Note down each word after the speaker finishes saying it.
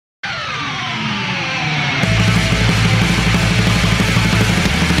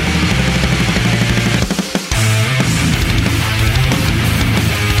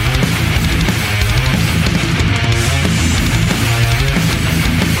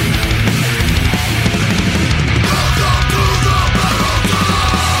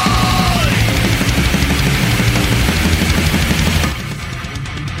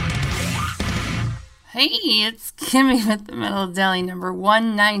Hey, it's Kimmy with the Metal Deli number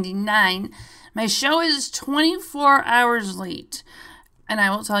 199. My show is 24 hours late, and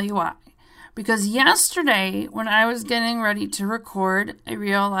I will tell you why. Because yesterday, when I was getting ready to record, I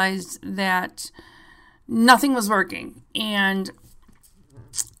realized that nothing was working. And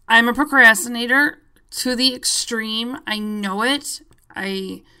I'm a procrastinator to the extreme. I know it.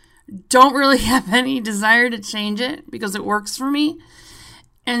 I don't really have any desire to change it because it works for me.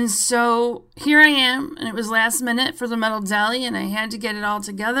 And so here I am, and it was last minute for the Metal Deli, and I had to get it all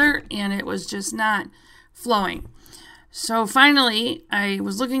together, and it was just not flowing. So finally, I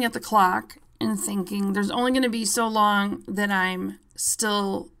was looking at the clock and thinking there's only going to be so long that I'm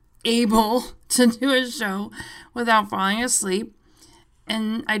still able to do a show without falling asleep,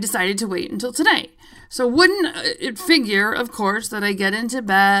 and I decided to wait until today. So wouldn't it figure, of course, that I get into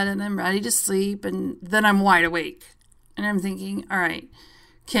bed, and I'm ready to sleep, and then I'm wide awake. And I'm thinking, all right,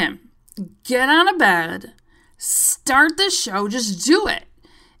 Kim, get out of bed, start the show, just do it.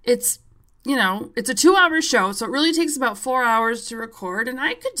 It's a 2-hour show, so it really takes about 4 hours to record, and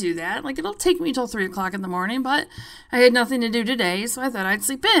I could do that. Like, it'll take me till 3 o'clock in the morning, but I had nothing to do today, so I thought I'd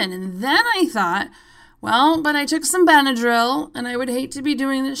sleep in. And then I thought, well, but I took some Benadryl, and I would hate to be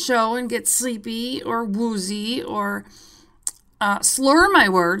doing the show and get sleepy or woozy or slur my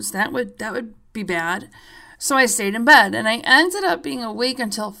words. That would be bad. So I stayed in bed, and I ended up being awake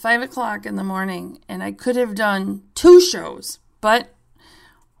until 5 o'clock in the morning, and I could have done 2 shows, but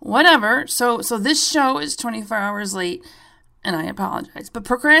whatever. So this show is 24 hours late, and I apologize. But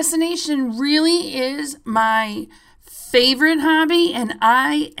procrastination really is my favorite hobby, and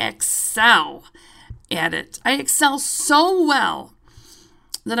I excel at it. I excel so well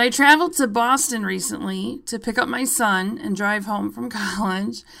that I traveled to Boston recently to pick up my son and drive home from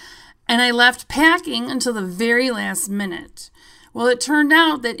college. And I left packing until the very last minute. Well, it turned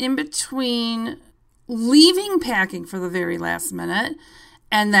out that in between leaving packing for the very last minute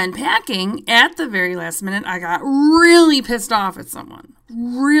and then packing at the very last minute, I got really pissed off at someone.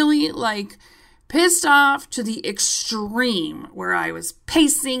 Really, pissed off to the extreme where I was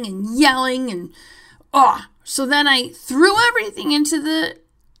pacing and yelling and, So then I threw everything into the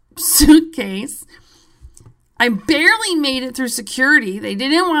suitcase. I barely made it through security. They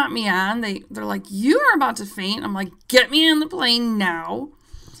didn't want me on. They're like, you are about to faint. I'm like, get me on the plane now.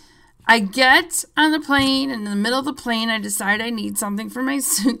 I get on the plane, and in the middle of the plane, I decide I need something for my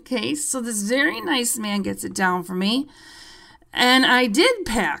suitcase. So this very nice man gets it down for me. And I did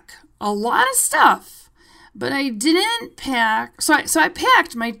pack a lot of stuff, but I didn't pack. So I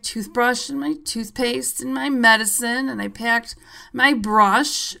packed my toothbrush and my toothpaste and my medicine, and I packed my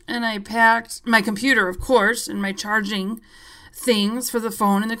brush, and I packed my computer, of course, and my charging things for the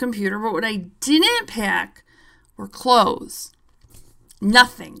phone and the computer. But what I didn't pack were clothes.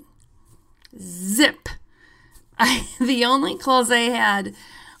 Nothing. Zip. The only clothes I had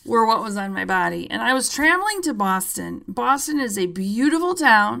were what was on my body. And I was traveling to Boston. Boston is a beautiful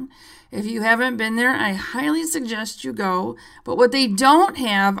town. If you haven't been there, I highly suggest you go. But what they don't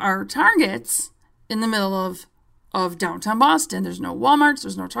have are Targets in the middle of downtown Boston. There's no Walmarts,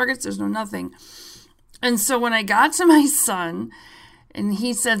 there's no Targets, there's no nothing. And so when I got to my son, and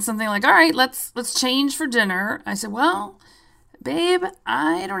he said something like, all right, let's change for dinner. I said, well, babe,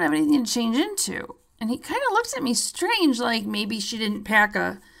 I don't have anything to change into. And he kind of looked at me strange, like maybe she didn't pack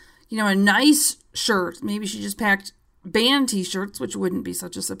a nice shirt. Maybe she just packed band t-shirts, which wouldn't be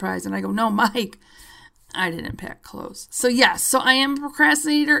such a surprise. And I go, no, Mike, I didn't pack clothes. So yes, so I am a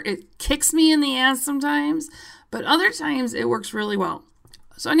procrastinator. It kicks me in the ass sometimes, but other times it works really well.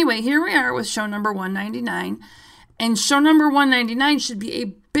 So anyway, here we are with show number 199. And show number 199 should be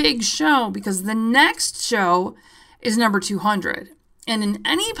a big show because the next show is number 200. And in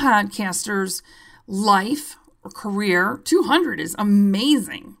any podcaster's life or career, 200 is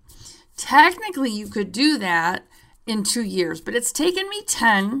amazing. Technically, you could do that in 2 years, but it's taken me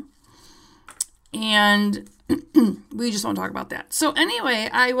 10, and we just won't talk about that. So anyway,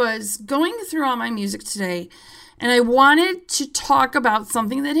 I was going through all my music today, and I wanted to talk about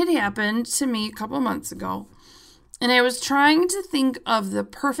something that had happened to me a couple months ago, and I was trying to think of the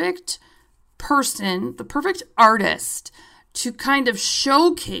perfect person, the perfect artist to kind of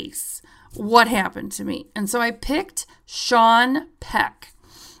showcase what happened to me. And so I picked Sean Peck.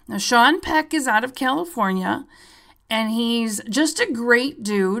 Now, Sean Peck is out of California, and he's just a great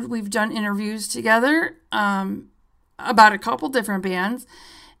dude. We've done interviews together about a couple different bands.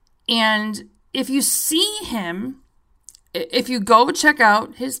 And if you see him, if you go check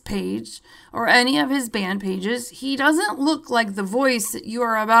out his page or any of his band pages, he doesn't look like the voice that you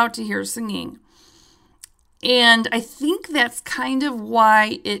are about to hear singing. And I think that's kind of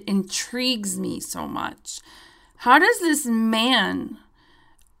why it intrigues me so much. How does this man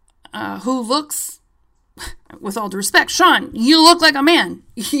who looks, with all due respect, Sean, you look like a man,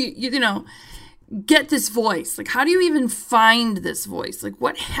 you know, get this voice? Like, how do you even find this voice? Like,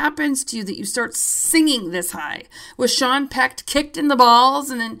 what happens to you that you start singing this high? Was Sean Peck kicked in the balls?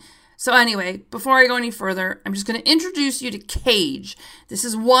 And then, so anyway, before I go any further, I'm just going to introduce you to Cage. This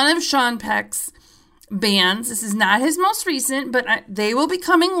is one of Sean Peck's bands. This is not his most recent, but they will be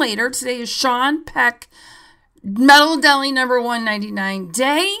coming later. Today is Sean Peck Metal Deli number 199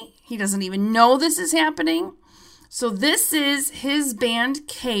 day. He doesn't even know this is happening. So this is his band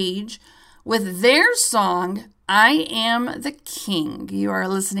Cage with their song, I Am the King. You are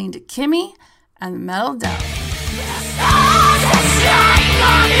listening to Kimmy and Metal Deli.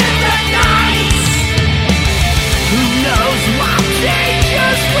 Who knows what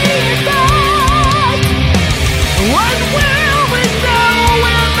changes we got? When will we know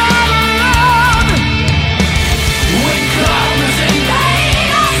we're not alone? When comes and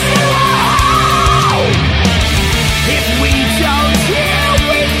made us alone. If we don't hear,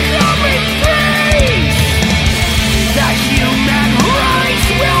 we come in peace. The human race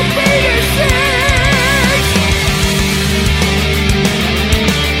will be extinct.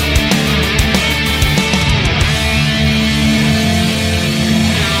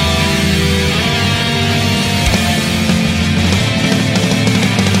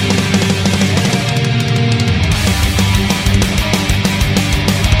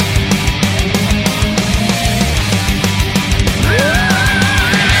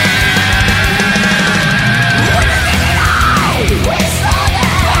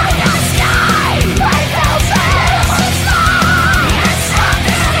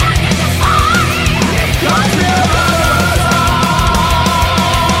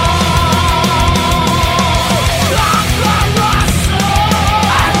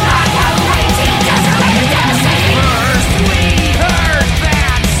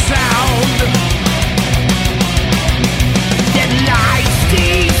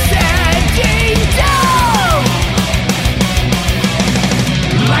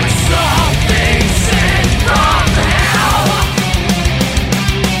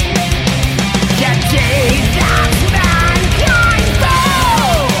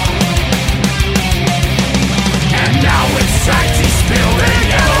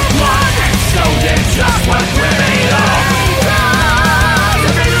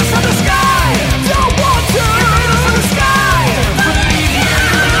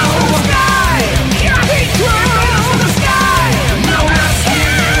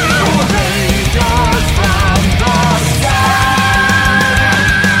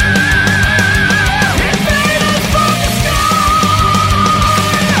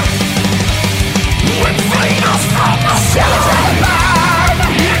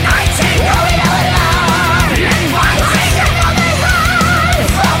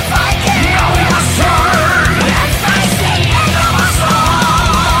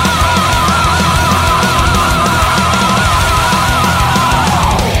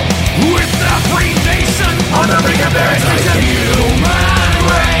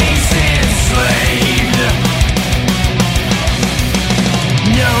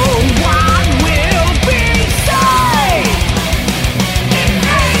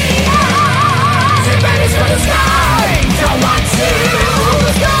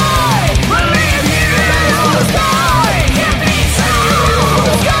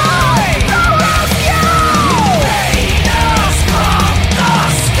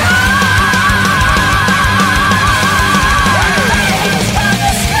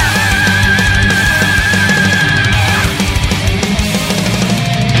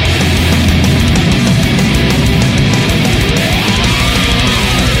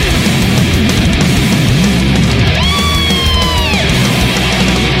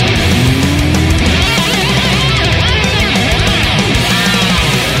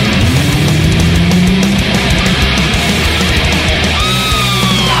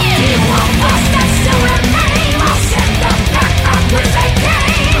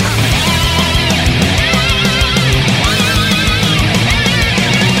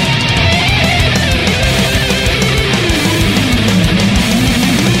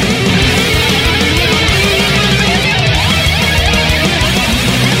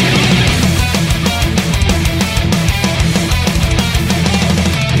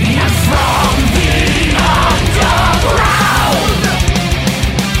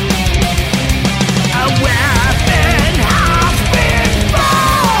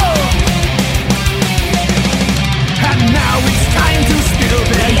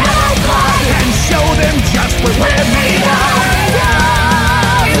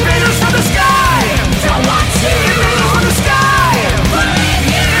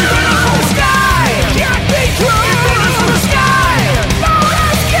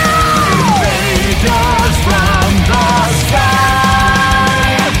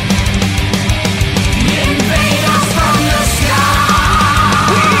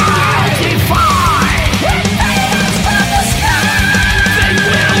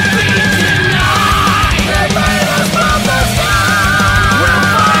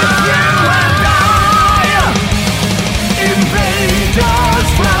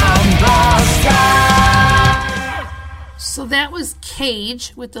 So that was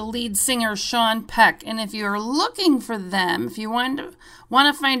Cage with the lead singer Sean Peck. And if you're looking for them, if you want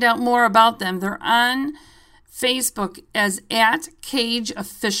to find out more about them, they're on Facebook as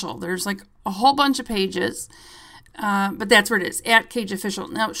 @CageOfficial. There's like a whole bunch of pages, but that's where it is,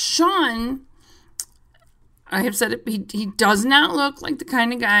 @CageOfficial. Now, Sean, I have said it, he does not look like the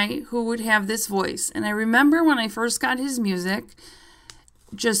kind of guy who would have this voice. And I remember when I first got his music,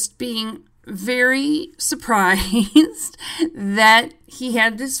 just being very surprised that he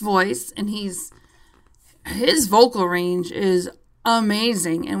had this voice, and his vocal range is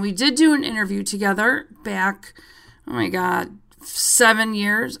amazing. And we did do an interview together back, oh my God, 7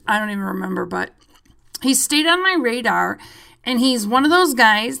 years. I don't even remember, but he stayed on my radar, and he's one of those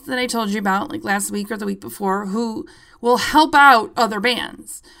guys that I told you about like last week or the week before who will help out other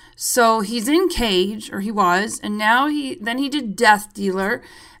bands. So he's in Cage, or he was, and now he did Death Dealer.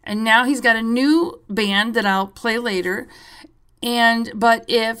 And now he's got a new band that I'll play later. But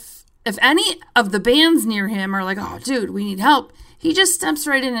if any of the bands near him are like, oh, dude, we need help, he just steps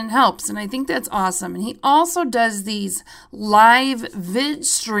right in and helps. And I think that's awesome. And he also does these live vid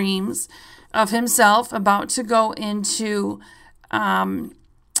streams of himself about to go into,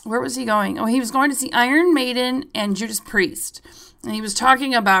 where was he going? Oh, he was going to see Iron Maiden and Judas Priest. And he was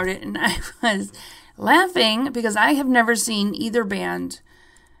talking about it. And I was laughing because I have never seen either band,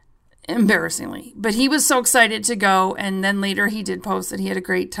 embarrassingly, but he was so excited to go, and then later he did post that he had a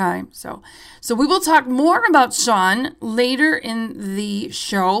great time. So we will talk more about Sean later in the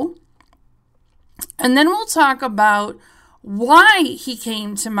show, and then we'll talk about why he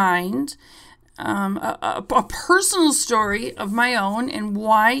came to mind, a personal story of my own, and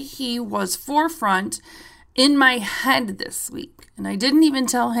why he was forefront in my head this week. And I didn't even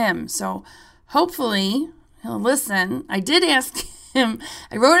tell him, so hopefully he'll listen. I did ask him.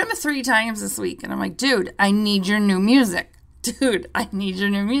 I wrote him 3 times this week, and I'm like, dude, I need your new music. Dude, I need your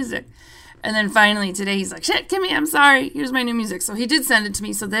new music. And then finally today he's like, shit, Kimmy, I'm sorry. Here's my new music. So he did send it to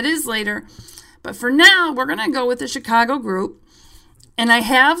me. So that is later. But for now, we're going to go with the Chicago group. And I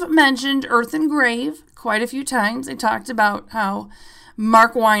have mentioned Earth and Grave quite a few times. I talked about how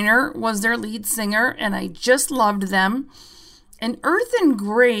Mark Weiner was their lead singer, and I just loved them. And Earth and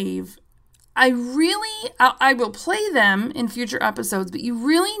Grave, I will play them in future episodes, but you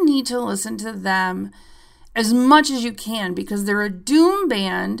really need to listen to them as much as you can because they're a doom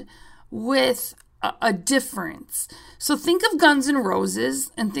band with a difference. So think of Guns N'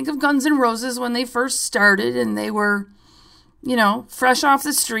 Roses, and think of Guns N' Roses when they first started, and they were, fresh off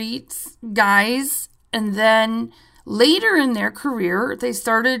the streets guys. And then later in their career, they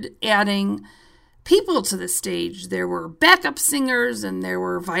started adding people to the stage. There were backup singers, and there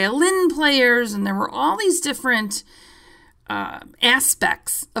were violin players, and there were all these different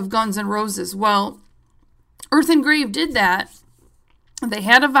aspects of Guns N' Roses. Well, Earth and Grave did that. They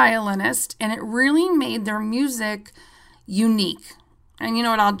had a violinist, and it really made their music unique. And you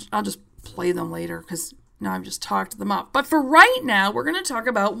know what? I'll just play them later because now I've just talked them up. But for right now, we're going to talk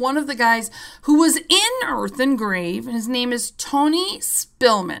about one of the guys who was in Earth and Grave, and his name is Tony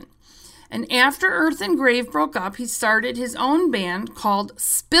Spillman. And after Earth and Grave broke up, he started his own band called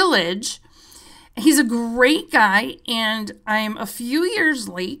Spillage. He's a great guy, and I'm a few years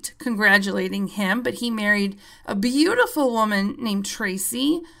late congratulating him, but he married a beautiful woman named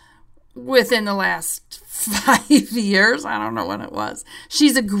Tracy within the last 5 years. I don't know when it was.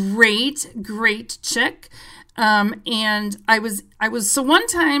 She's a great, great chick. And so one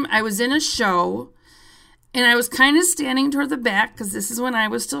time I was in a show, and I was kind of standing toward the back because this is when I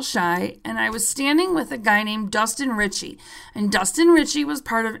was still shy. And I was standing with a guy named Dustin Ritchie. And Dustin Ritchie was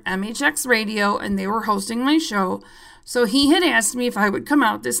part of MHX Radio, and they were hosting my show. So he had asked me if I would come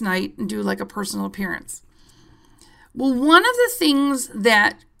out this night and do like a personal appearance. Well, one of the things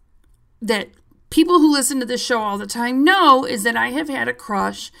that people who listen to this show all the time know is that I have had a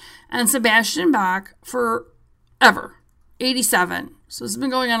crush on Sebastian Bach forever. 87. So it's been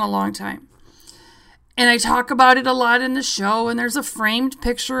going on a long time. And I talk about it a lot in the show, and there's a framed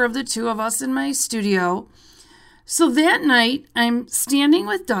picture of the two of us in my studio. So that night, I'm standing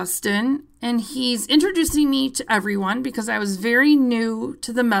with Dustin, and he's introducing me to everyone because I was very new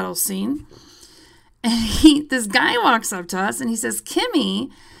to the metal scene. And this guy walks up to us, and he says,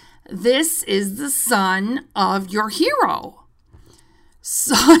 Kimmy, this is the son of your hero.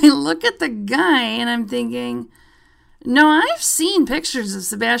 So I look at the guy, and I'm thinking, no, I've seen pictures of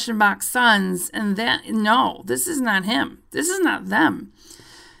Sebastian Bach's sons, and no, this is not him. This is not them.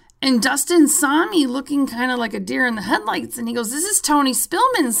 And Dustin saw me looking kind of like a deer in the headlights, and he goes, this is Tony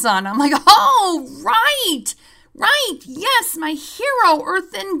Spillman's son. I'm like, oh, right, yes, my hero,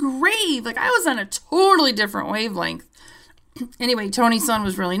 Earth and Grave. Like, I was on a totally different wavelength. Anyway, Tony's son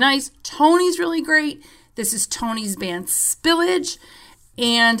was really nice. Tony's really great. This is Tony's band Spillage.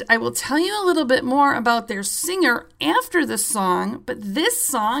 And I will tell you a little bit more about their singer after the song. But this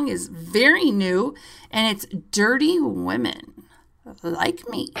song is very new, and it's Dirty Women Like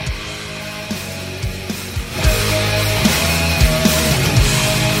Me.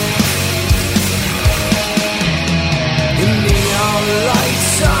 The neon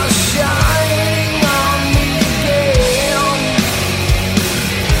lights are shining on me again.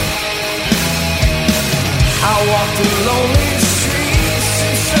 I walk the lonely streets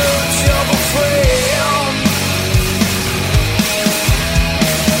in search of a friend.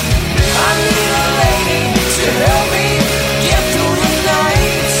 I need a lady to help me get through the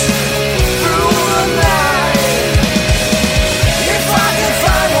night, through the night. If I can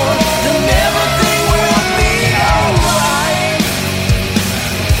find one, then everything will be alright.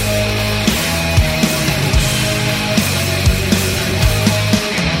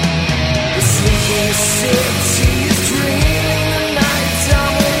 The sleeping city is dreaming.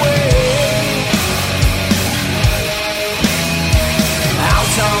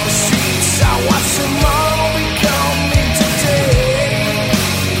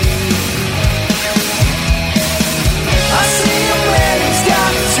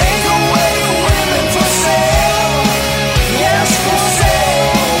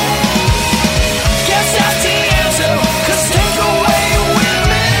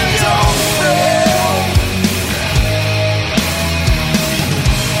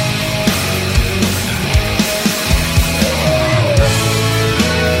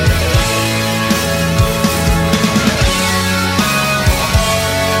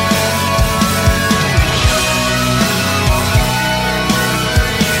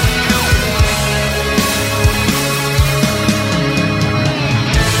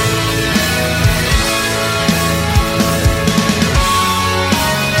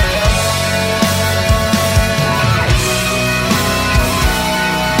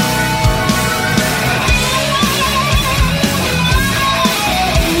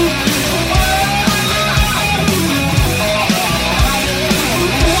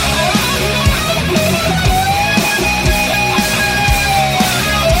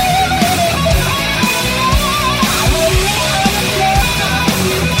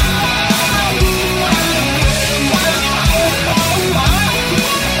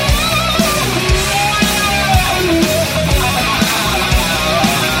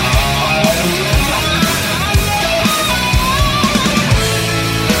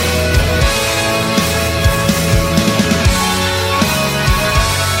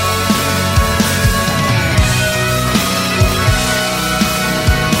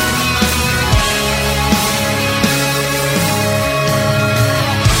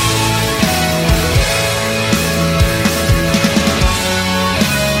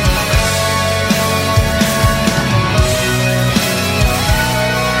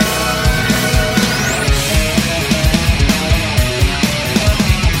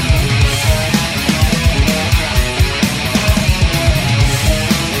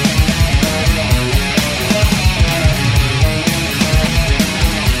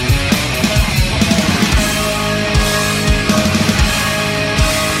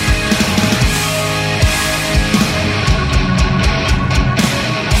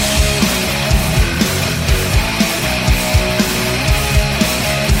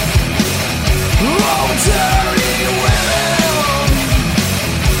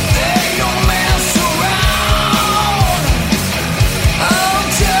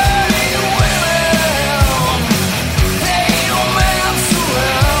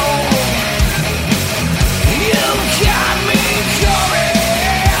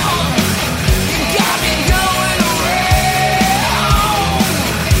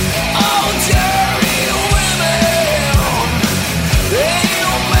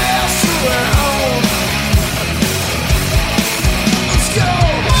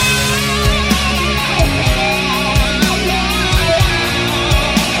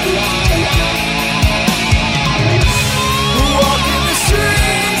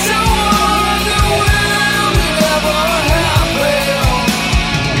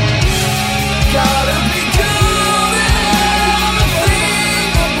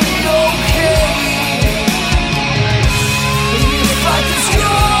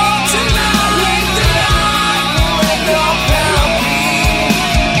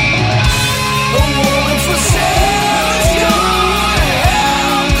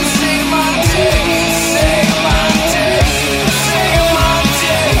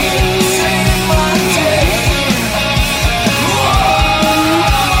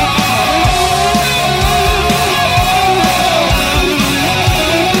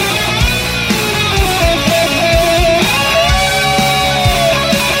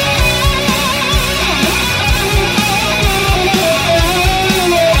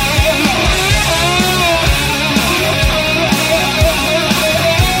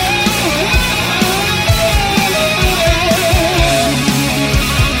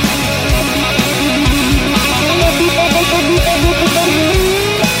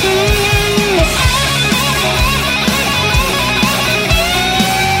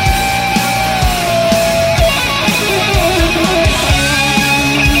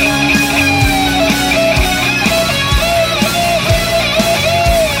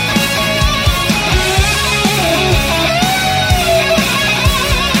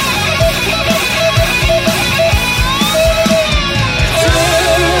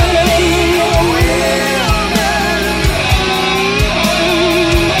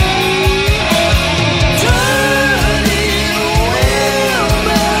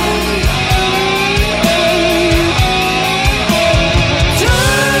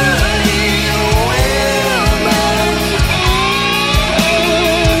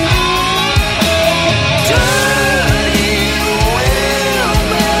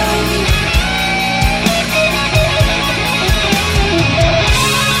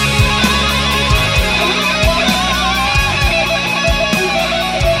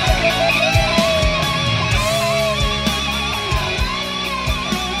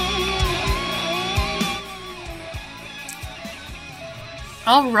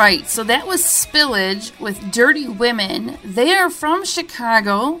 All right, so that was Spillage with Dirty Women. They are from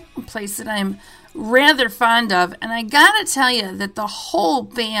Chicago, a place that I'm rather fond of, and I gotta tell you that the whole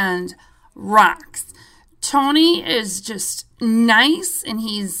band rocks. Tony is just nice, and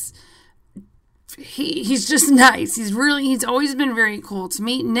he's just nice. He's always been very cool to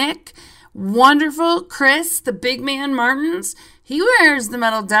me. Nick, wonderful. Chris, the big man Martins, he wears the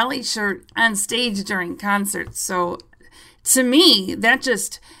Metal Deli shirt on stage during concerts, so to me, that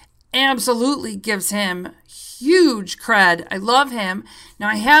just absolutely gives him huge cred. I love him. Now,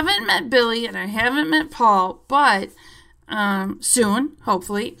 I haven't met Billy and I haven't met Paul, but soon,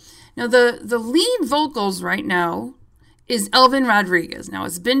 hopefully. Now, the lead vocals right now is Elvin Rodriguez. Now,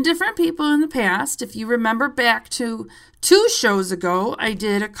 it's been different people in the past. If you remember back to 2 shows ago, I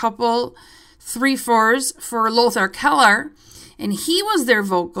did a couple 3/4s for Lothar Keller, and he was their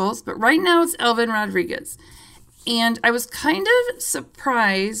vocals, but right now it's Elvin Rodriguez. And I was kind of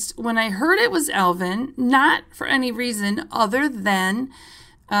surprised when I heard it was Elvin, not for any reason other than,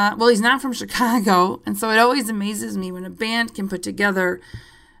 he's not from Chicago, and so it always amazes me when a band can put together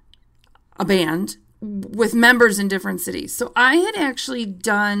a band with members in different cities. So I had actually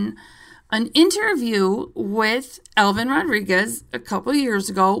done an interview with Elvin Rodriguez a couple years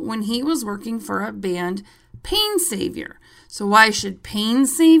ago when he was working for a band, Pain Savior. So why should Pain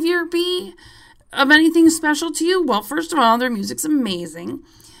Savior be of anything special to you? Well, first of all, their music's amazing,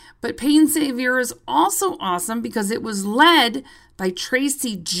 but Pain Savior is also awesome because it was led by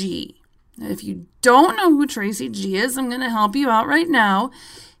Tracy G. Now, if you don't know who Tracy G is, I'm going to help you out right now.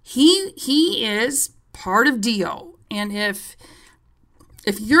 He is part of Dio, and if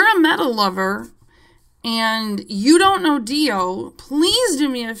you're a metal lover and you don't know Dio, please do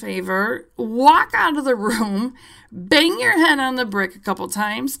me a favor, walk out of the room, bang your head on the brick a couple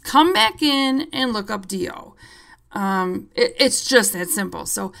times, come back in and look up Dio. It's just that simple.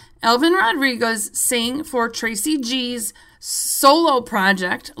 So Elvin Rodriguez sang for Tracy G's solo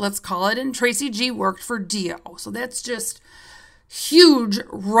project, let's call it, and Tracy G worked for Dio. So that's just huge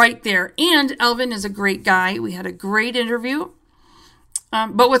right there. And Elvin is a great guy. We had a great interview.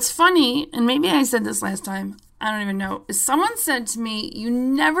 But what's funny, and maybe I said this last time, I don't even know, is someone said to me, you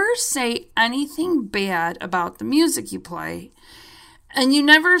never say anything bad about the music you play, and you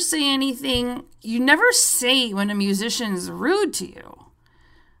never say when a musician is rude to you.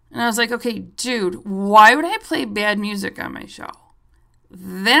 And I was like, okay, dude, why would I play bad music on my show?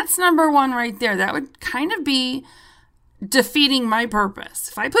 That's number one right there. That would kind of be defeating my purpose.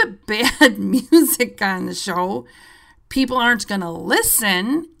 If I put bad music on the show, people aren't going to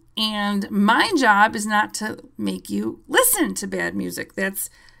listen, and my job is not to make you listen to bad music. That's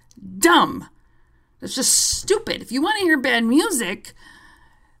dumb. That's just stupid. If you want to hear bad music,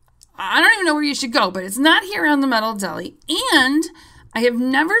 I don't even know where you should go, but it's not here on the Metal Deli. And I have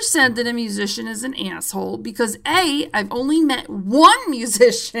never said that a musician is an asshole because I've only met one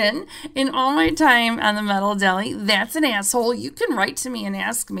musician in all my time on the Metal Deli. That's an asshole. You can write to me and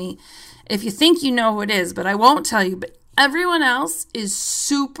ask me if you think you know who it is, but I won't tell you. But everyone else is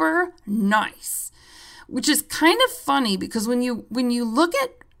super nice, which is kind of funny because when you look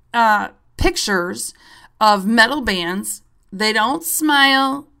at pictures of metal bands, they don't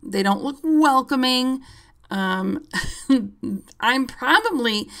smile, they don't look welcoming. I'm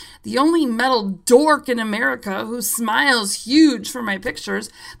probably the only metal dork in America who smiles huge for my pictures,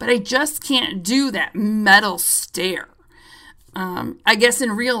 but I just can't do that metal stare. I guess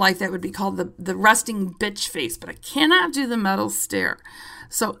in real life that would be called the resting bitch face, but I cannot do the metal stare.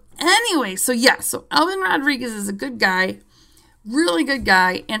 So anyway, so Elvin Rodriguez is a good guy, really good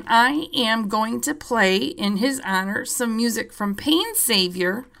guy, and I am going to play in his honor some music from Pain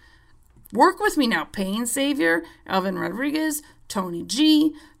Savior. Work with me now. Pain Savior, Elvin Rodriguez, Tony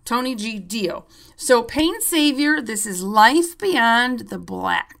G, Dio. So Pain Savior, this is Life Beyond the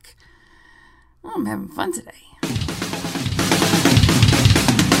Black. Oh, I'm having fun today.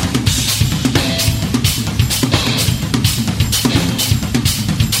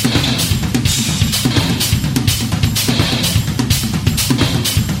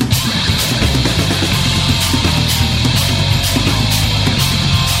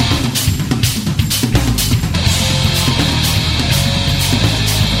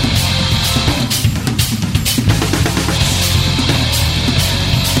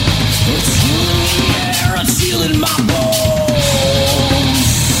 It's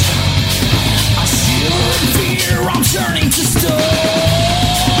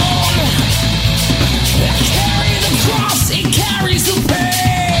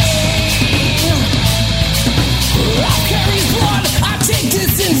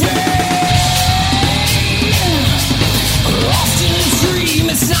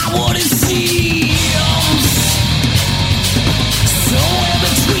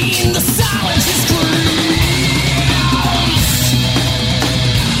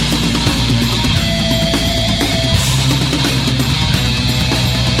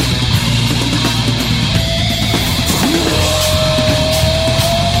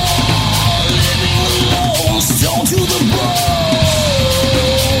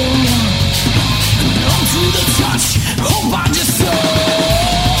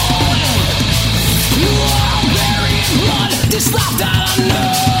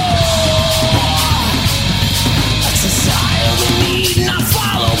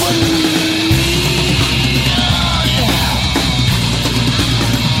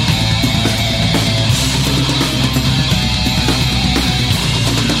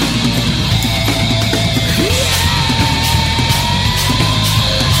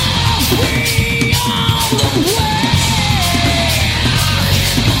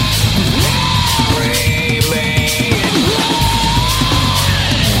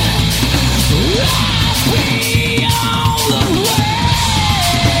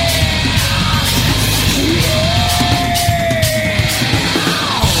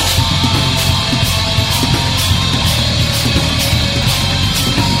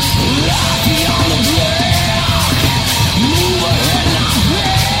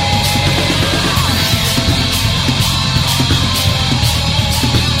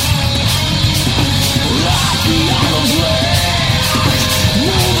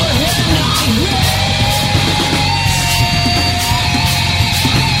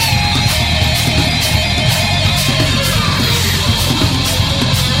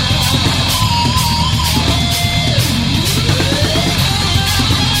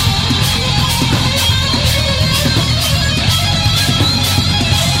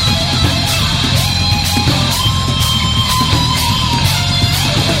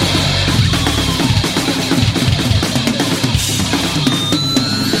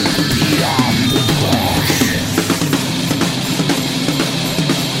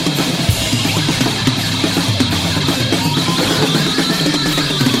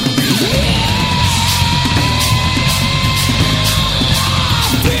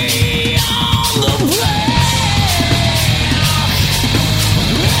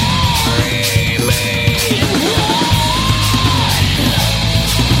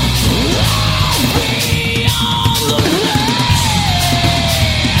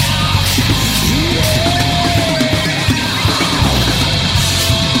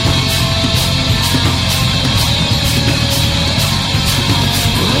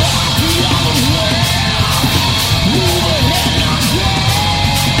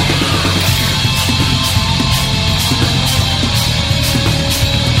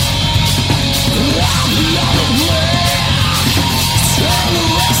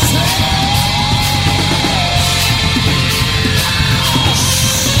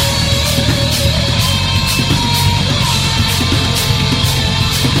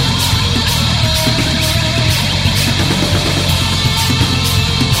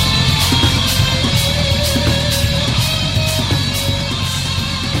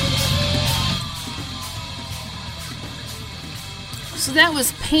So that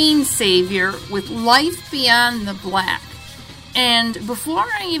was Pain Savior with Life Beyond the Black. And before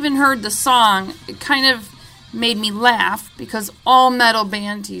I even heard the song, it kind of made me laugh because all metal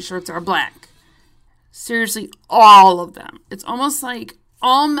band t-shirts are black. Seriously, all of them. It's almost like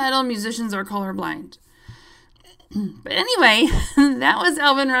all metal musicians are colorblind. But anyway, that was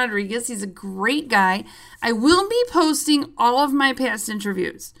Alvin Rodriguez. He's a great guy. I will be posting all of my past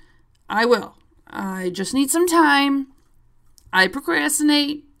interviews. I will. I just need some time. I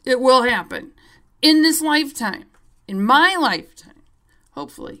procrastinate. It will happen. In this lifetime. In my lifetime.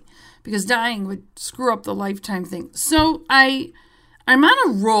 Hopefully. Because dying would screw up the lifetime thing. So I'm on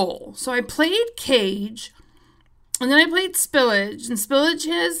a roll. So I played Cage. And then I played Spillage. And Spillage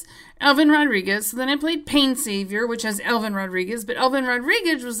has Alvin Rodriguez. So then I played Pain Savior, which has Alvin Rodriguez. But Alvin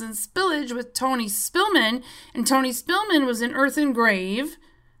Rodriguez was in Spillage with Tony Spillman. And Tony Spillman was in Earth and Grave.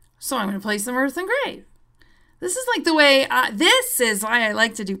 So I'm going to play some Earth and Grave. This is like the way, this is why I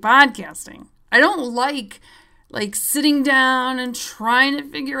like to do podcasting. I don't like sitting down and trying to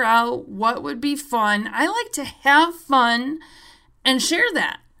figure out what would be fun. I like to have fun and share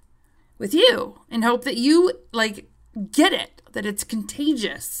that with you and hope that you get it, that it's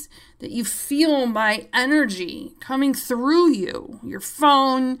contagious, that you feel my energy coming through you, your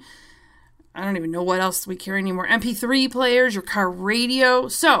phone. I don't even know what else we carry anymore. MP3 players, your car radio.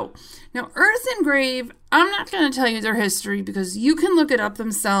 So now Earth and Grave, I'm not going to tell you their history because you can look it up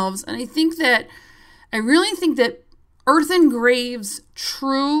themselves. And I really think that Earth and Grave's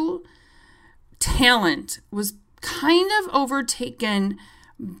true talent was kind of overtaken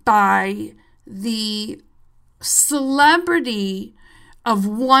by the celebrity of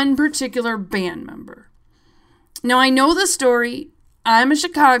one particular band member. Now, I know the story. I'm a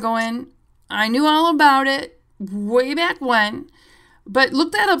Chicagoan. I knew all about it way back when. But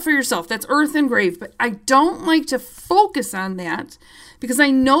look that up for yourself. That's Earth and Grave. But I don't like to focus on that because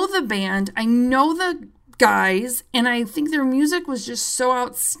I know the band. I know the guys. And I think their music was just so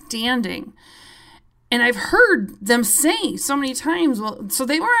outstanding. And I've heard them say so many times, well, so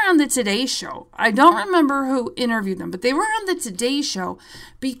they were on the Today Show. I don't remember who interviewed them, but they were on the Today Show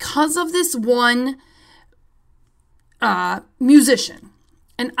because of this one musician.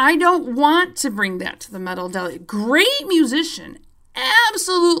 And I don't want to bring that to the Metal Deli. Great musician.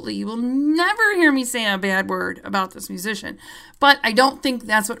 Absolutely. You will never hear me say a bad word about this musician. But I don't think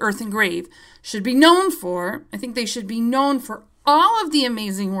that's what Earth and Grave should be known for. I think they should be known for all of the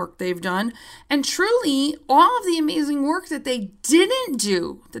amazing work they've done, and truly all of the amazing work that they didn't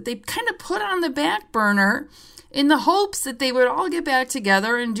do, that they kind of put on the back burner in the hopes that they would all get back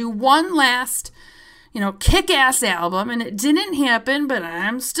together and do one last, kick-ass album. And it didn't happen, but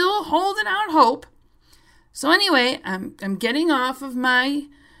I'm still holding out hope. So anyway, I'm getting off of my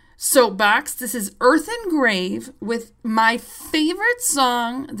soapbox. This is Earth and Grave with my favorite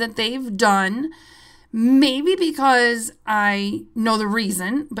song that they've done. Maybe because I know the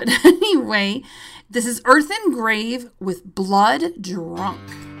reason, but anyway, this is Earth and Grave with Blood Drunk.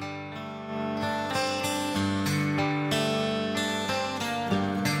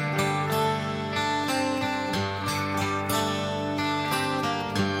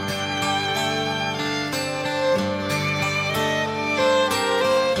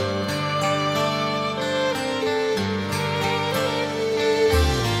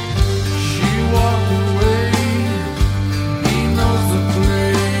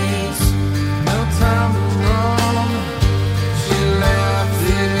 Time to run. She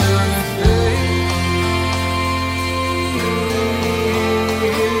laughed.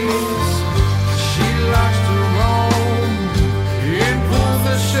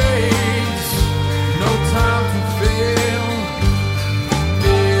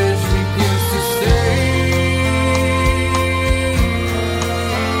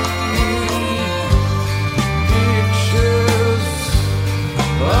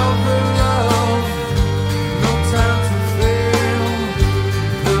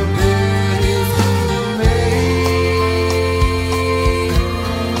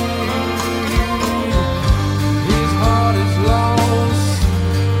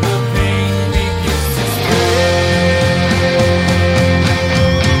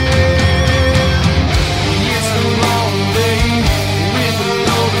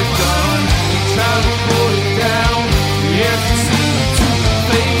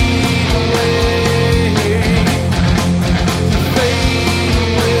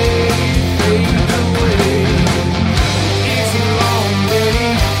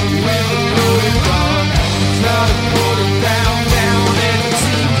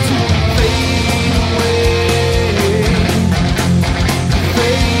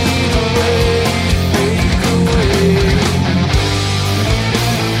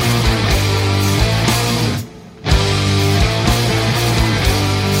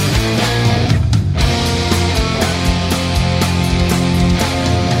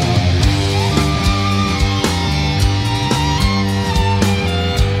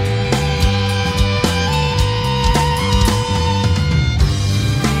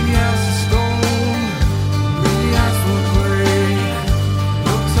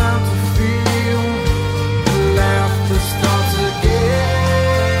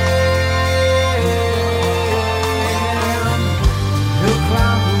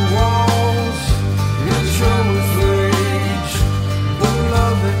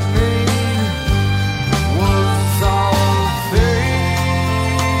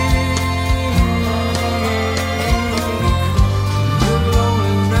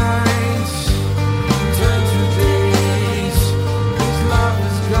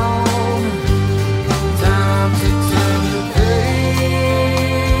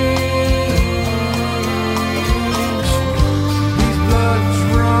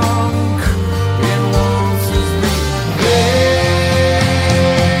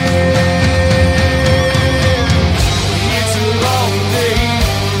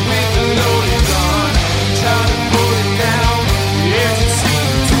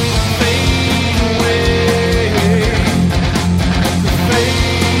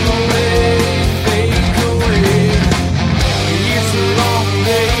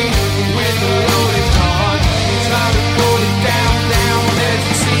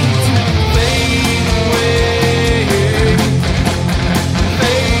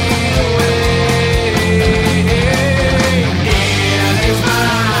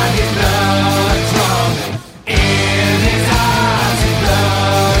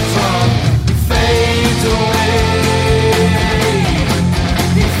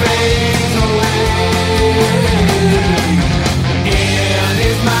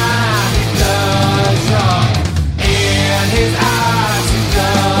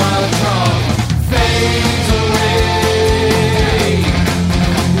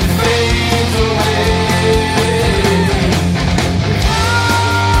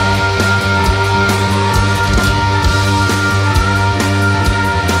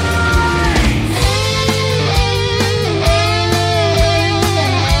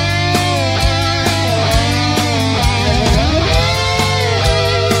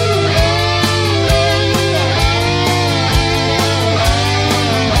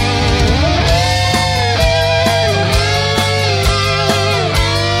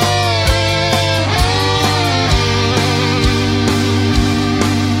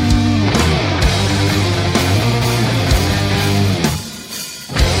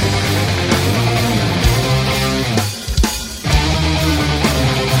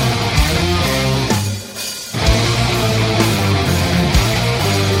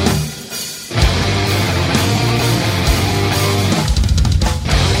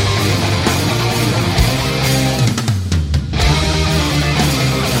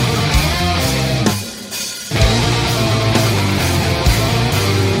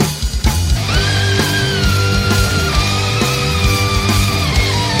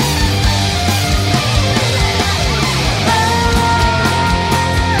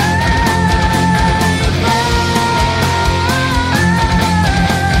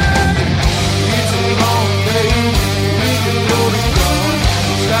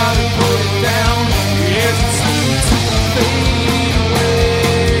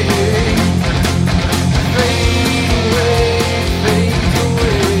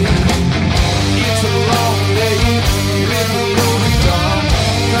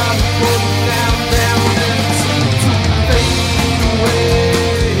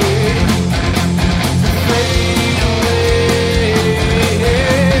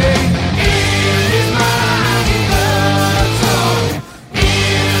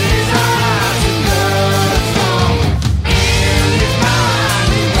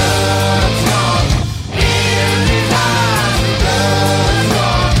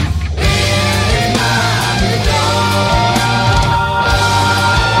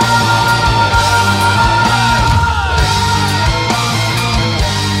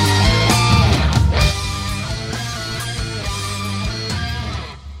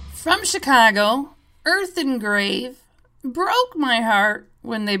 Chicago, Earth and Grave, broke my heart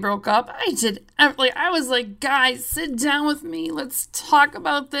when they broke up. I was like, guys, sit down with me. Let's talk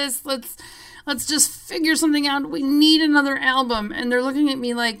about this. Let's just figure something out. We need another album. And they're looking at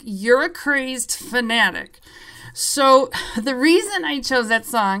me like, you're a crazed fanatic. So the reason I chose that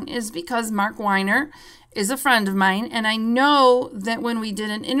song is because Mark Weiner is a friend of mine. And I know that when we did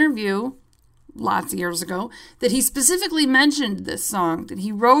an interview lots of years ago, that he specifically mentioned this song, that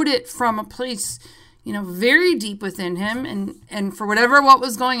he wrote it from a place, very deep within him. And for what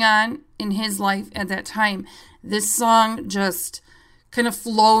was going on in his life at that time, this song just kind of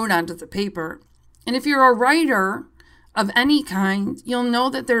flowed onto the paper. And if you're a writer of any kind, you'll know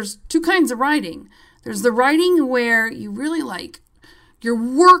that there's two kinds of writing. There's the writing where you really you're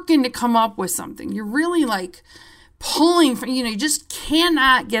working to come up with something. You're really pulling from, you just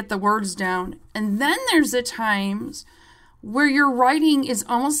cannot get the words down. And then there's the times where your writing is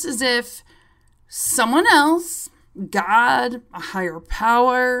almost as if someone else, God, a higher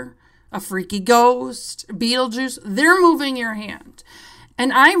power, a freaky ghost, Beetlejuice, they're moving your hand.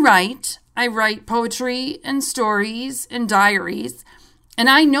 And I write poetry and stories and diaries, and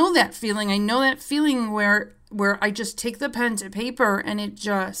I know that feeling. I know that feeling where I just take the pen to paper and it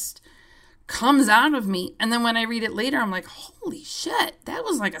just comes out of me. And then when I read it later, I'm like, holy shit, that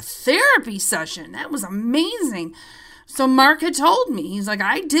was like a therapy session. That was amazing. So Mark had told me, he's like,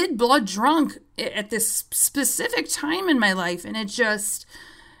 I did Blood Drunk at this specific time in my life, and it just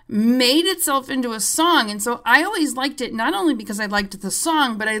made itself into a song. And so I always liked it, not only because I liked the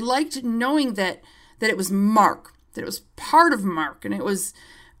song, but I liked knowing that it was Mark, that it was part of Mark. And it was,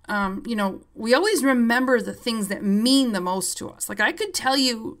 we always remember the things that mean the most to us. Like I could tell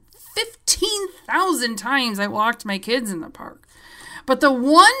you 15,000 times I walked my kids in the park. But the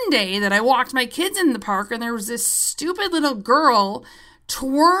one day that I walked my kids in the park and there was this stupid little girl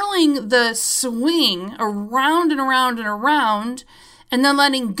twirling the swing around and around and around, and then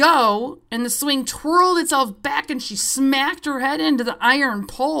letting go, and the swing twirled itself back and she smacked her head into the iron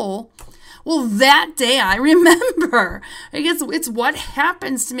pole. Well, that day I remember. I guess it's what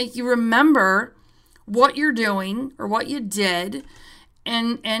happens to make you remember what you're doing or what you did.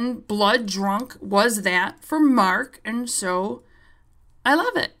 And Blood Drunk was that for Mark. And so I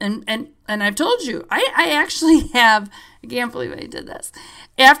love it. And I've told you, I actually have, I can't believe I did this.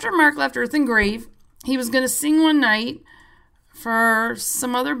 After Mark left Earth and Grave, he was going to sing one night for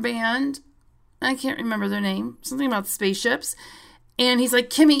some other band. I can't remember their name. Something about spaceships. And he's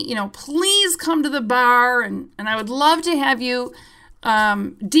like, Kimmy, please come to the bar. And I would love to have you.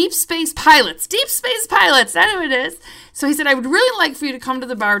 Deep Space Pilots. That's who it is. So he said, I would really like for you to come to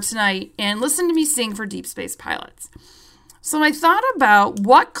the bar tonight and listen to me sing for Deep Space Pilots. So I thought about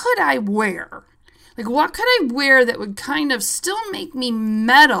what could I wear? Like, what could I wear that would kind of still make me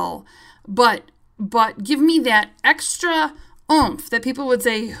metal, but give me that extra oomph that people would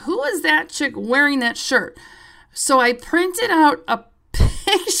say, who is that chick wearing that shirt? So I printed out a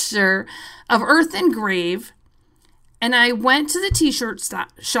picture of Earth and Grave, and I went to the t-shirt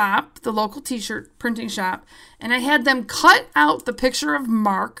shop, the local t-shirt printing shop, and I had them cut out the picture of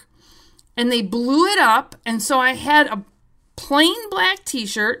Mark, and they blew it up, and so I had a plain black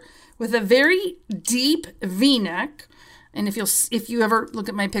t-shirt with a very deep V-neck, and if you ever look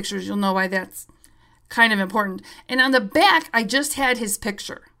at my pictures, you'll know why that's kind of important. And on the back, I just had his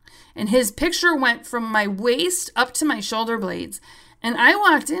picture. And his picture went from my waist up to my shoulder blades. And I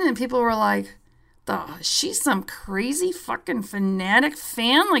walked in and people were like, she's some crazy fucking fanatic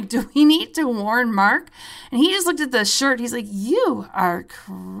fan? Like, do we need to warn Mark? And he just looked at the shirt. He's like, you are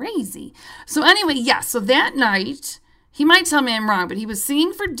crazy. So anyway, so that night, he might tell me I'm wrong, but he was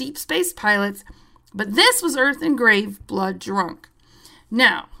singing for Deep Space Pilots. But this was Earth and Grave, Blood Drunk.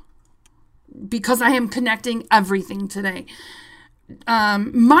 Now, because I am connecting everything today.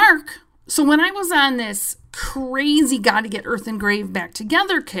 Mark, so when I was on this crazy gotta get Earth and Grave back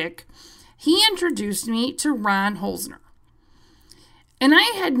together kick, he introduced me to Ron Holzner. And I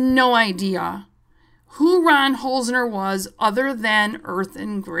had no idea who Ron Holzner was other than Earth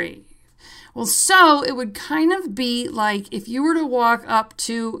and Grave. Well, so it would kind of be like if you were to walk up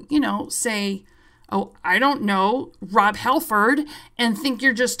to, say, I don't know, Rob Halford, and think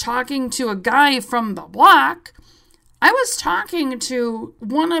you're just talking to a guy from the block. I was talking to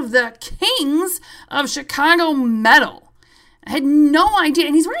one of the kings of Chicago metal. I had no idea.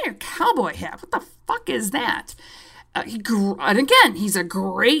 And he's wearing a cowboy hat. What the fuck is that? And again, he's a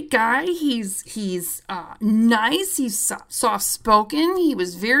great guy. He's nice. He's soft spoken. He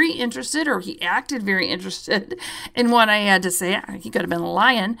was very interested, or he acted very interested in what I had to say. He could have been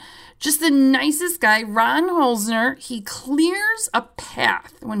lying. Just the nicest guy. Ron Holzner, he clears a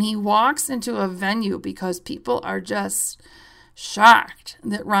path when he walks into a venue because people are just shocked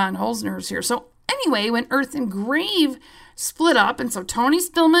that Ron Holzner is here. So anyway, when Earth and Grave split up, and so Tony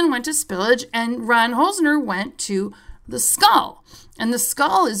Spillman went to Spillage and Ron Holzner went to the Skull. And the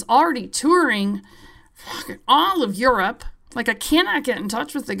Skull is already touring all of Europe. Like, I cannot get in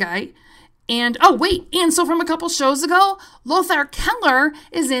touch with the guy. And and so from a couple shows ago, Lothar Keller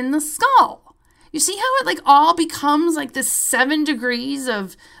is in the Skull. You see how it all becomes like this 7 degrees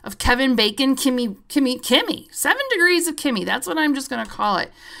of Kevin Bacon, Kimmy. 7 degrees of Kimmy. That's what I'm just going to call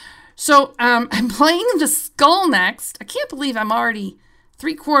it. So I'm playing the Skull next. I can't believe I'm already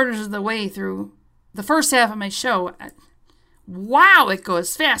 3/4 of the way through the first half of my show. Wow, it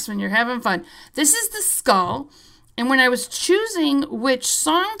goes fast when you're having fun. This is the Skull. And when I was choosing which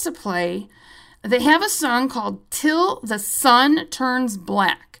song to play, they have a song called Till the Sun Turns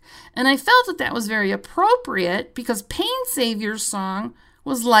Black. And I felt that was very appropriate because Pain Savior's song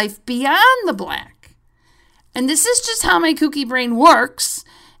was Life Beyond the Black. And this is just how my kooky brain works.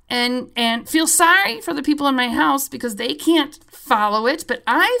 And feel sorry for the people in my house because they can't follow it, but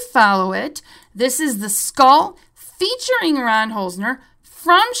I follow it. This is the Skull featuring Ron Holzner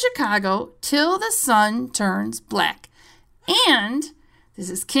from Chicago, Till the Sun Turns Black. And this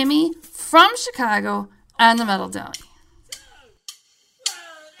is Kimmy from Chicago on the Metal Deli.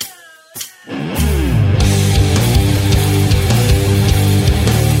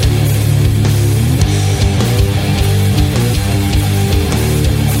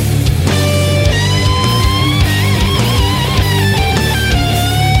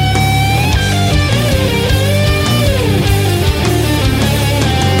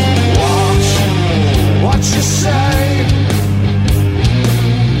 You say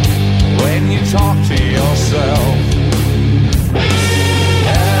when you talk to yourself,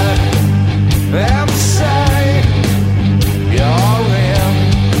 them say you're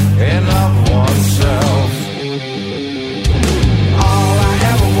in of oneself. All I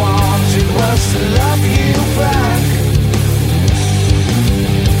ever wanted was to love you back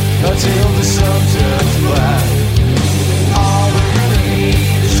until the sun turns black. All we really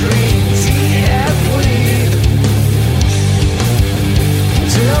need is green tea and weed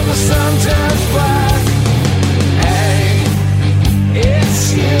till the sun turns black. Hey,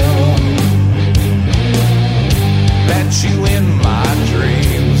 it's you, met you in my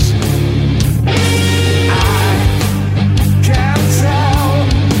dreams. I can tell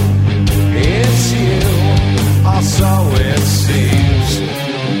it's you, or so it seems.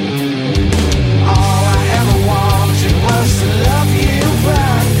 All I ever wanted was to love you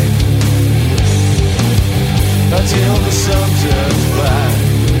back until the sun turns black.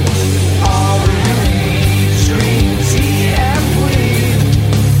 All we really need is green tea and weed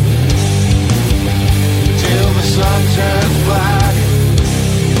till the sun turns black.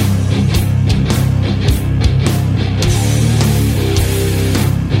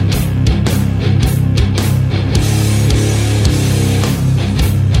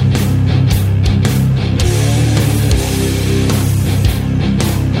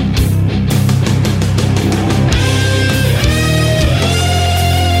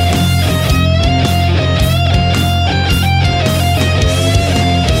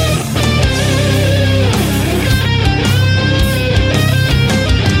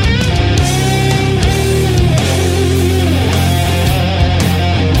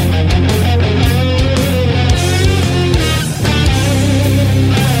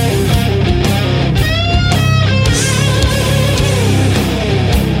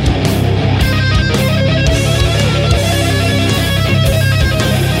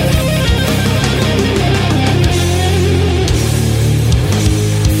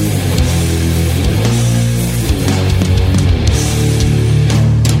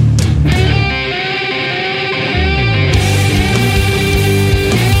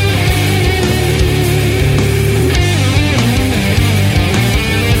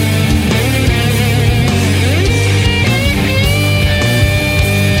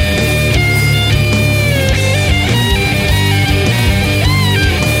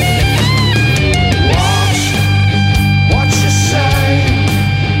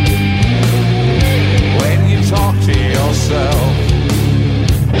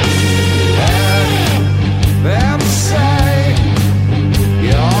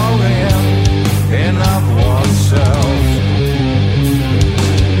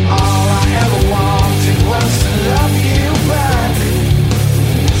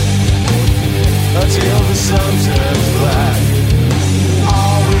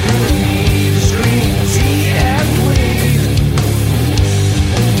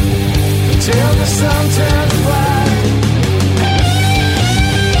 till the sun turns black.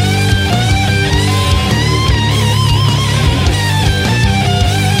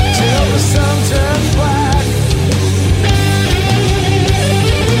 Till the sun turns black.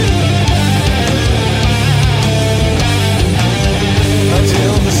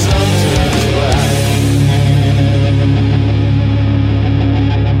 Until the sun turns black.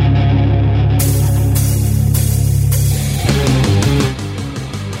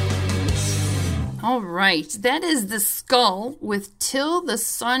 All right, that is The Skull with Till the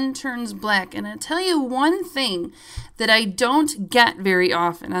Sun Turns Black. And I tell you one thing that I don't get very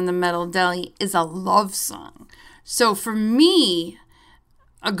often on the Metal Deli is a love song. So for me,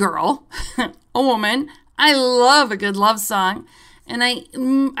 a girl, a woman, I love a good love song. And I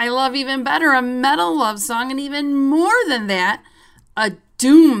love even better a metal love song, and even more than that, a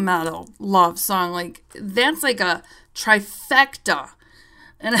doom metal love song. Like, that's like a trifecta.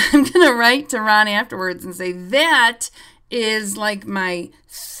 And I'm going to write to Ron afterwards and say, that is like my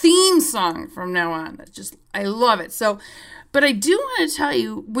theme song from now on. It's just, I love it. So, but I do want to tell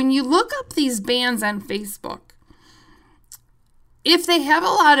you, when you look up these bands on Facebook, if they have a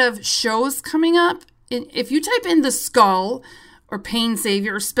lot of shows coming up, if you type in The Skull or Pain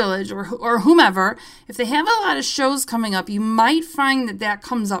Savior or Spillage or whomever, if they have a lot of shows coming up, you might find that that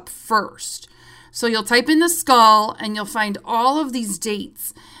comes up first. So you'll type in The Skull and you'll find all of these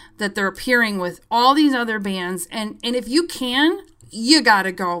dates that they're appearing with all these other bands. And if you can, you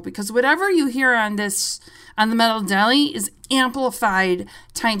gotta go, because whatever you hear on the Metal Deli is amplified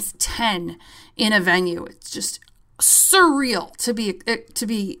times 10 in a venue. It's just surreal to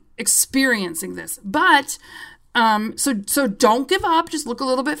be experiencing this. But so don't give up. Just look a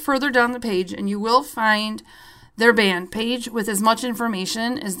little bit further down the page and you will find their band page with as much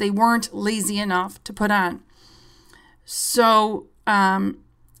information as they weren't lazy enough to put on. So,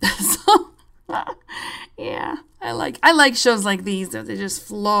 yeah, I like shows like these that they just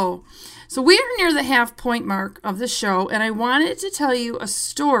flow. So we are near the half point mark of the show, and I wanted to tell you a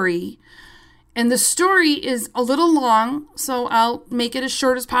story. And the story is a little long, so I'll make it as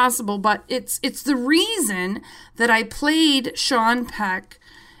short as possible. But it's the reason that I played Sean Peck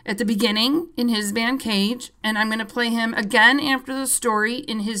at the beginning in his band Cage, and I'm going to play him again after the story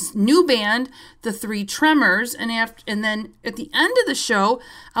in his new band, The Three Tremors, and then at the end of the show,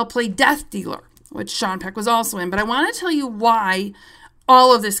 I'll play Death Dealer, which Sean Peck was also in. But I want to tell you why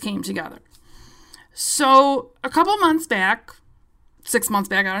all of this came together. So a couple months back, 6 months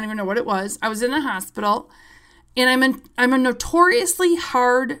back, I don't even know what it was, I was in the hospital, and I'm a notoriously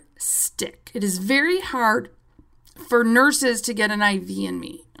hard stick. It is very hard for nurses to get an IV in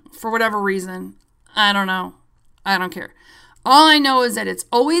me. For whatever reason, I don't know. I don't care. All I know is that it's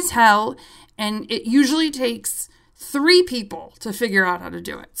always hell, and it usually takes 3 people to figure out how to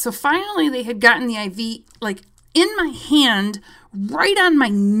do it. So finally, they had gotten the IV like in my hand, right on my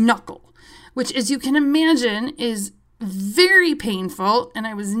knuckle, which, as you can imagine, is very painful, and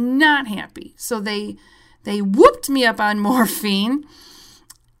I was not happy. So they whooped me up on morphine,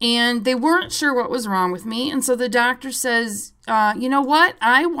 and they weren't sure what was wrong with me. And so the doctor says, you know what?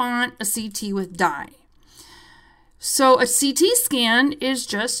 I want a CT with dye. So a CT scan is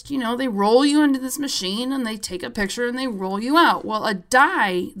just, they roll you into this machine and they take a picture and they roll you out. Well, the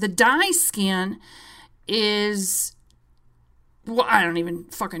dye scan is, well, I don't even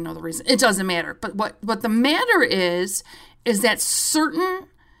fucking know the reason. It doesn't matter. But what the matter is that certain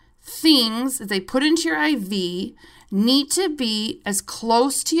things that they put into your IV need to be as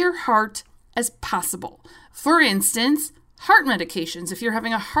close to your heart as possible. For instance, heart medications. If you're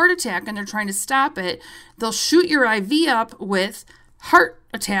having a heart attack and they're trying to stop it, they'll shoot your IV up with heart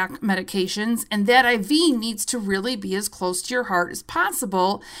attack medications, and that IV needs to really be as close to your heart as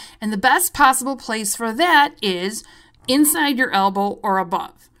possible. And the best possible place for that is inside your elbow or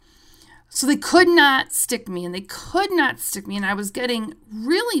above. So they could not stick me, and I was getting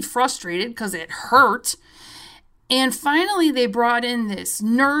really frustrated because it hurt. And finally, they brought in this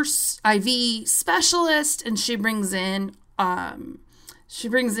nurse IV specialist, and she brings in a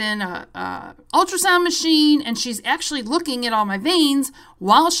ultrasound machine, and she's actually looking at all my veins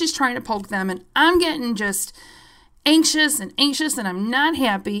while she's trying to poke them. And I'm getting just anxious, and I'm not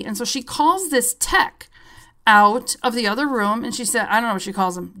happy. And so she calls this tech out of the other room, and she said, I don't know what she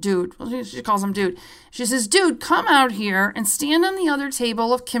calls him, dude. Well, she calls him dude. She says, dude, come out here and stand on the other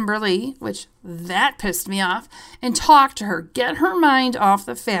table of Kimberly, which that pissed me off, and talk to her. Get her mind off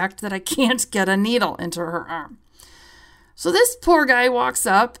the fact that I can't get a needle into her arm. So this poor guy walks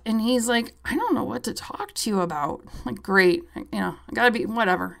up, and he's like, I don't know what to talk to you about. I'm like, great. I gotta be,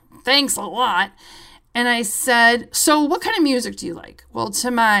 whatever. Thanks a lot. And I said, so what kind of music do you like? Well,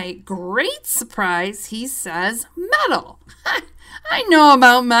 to my great surprise, he says metal. I know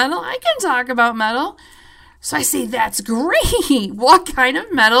about metal. I can talk about metal. So I say, that's great. What kind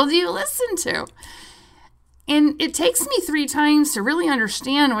of metal do you listen to? And it takes me 3 times to really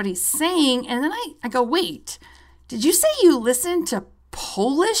understand what he's saying. And then I go, wait, did you say you listen to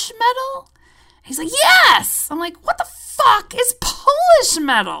Polish metal? He's like, yes. I'm like, what the fuck is Polish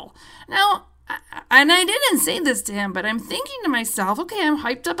metal? Now, and I didn't say this to him, but I'm thinking to myself, okay, I'm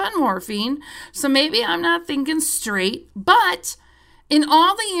hyped up on morphine, so maybe I'm not thinking straight. But in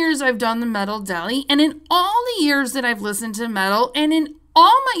all the years I've done the Metal Deli, and in all the years that I've listened to metal, and in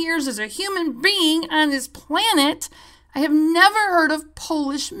all my years as a human being on this planet, I have never heard of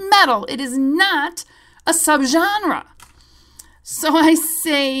Polish metal. It is not a subgenre. So I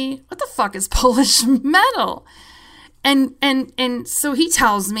say, what the fuck is Polish metal? And so he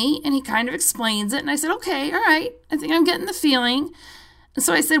tells me, and he kind of explains it, and I said, okay, all right, I think I'm getting the feeling. And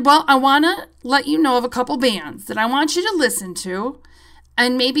so I said, well, I want to let you know of a couple bands that I want you to listen to,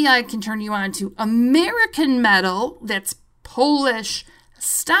 and maybe I can turn you on to American metal that's Polish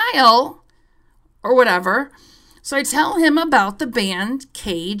style or whatever. So I tell him about the band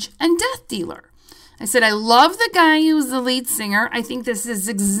Cage and Death Dealer. I said, I love the guy who's the lead singer. I think this is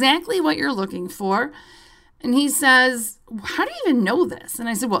exactly what you're looking for. And he says, how do you even know this? And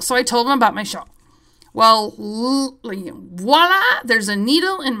I said, well, so I told him about my show. Well, voila, there's a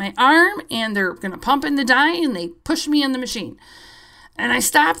needle in my arm, and they're going to pump in the dye, and they push me in the machine. And I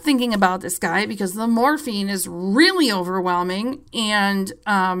stopped thinking about this guy because the morphine is really overwhelming. And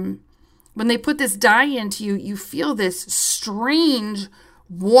when they put this dye into you, you feel this strange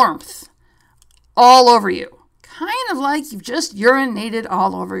warmth all over you. Kind of like you've just urinated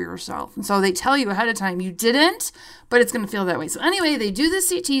all over yourself. And so they tell you ahead of time you didn't, but it's going to feel that way. So anyway, they do the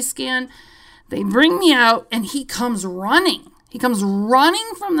CT scan. They bring me out, and he comes running. He comes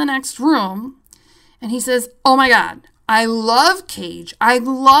running from the next room, and he says, oh my God, I love Cage. I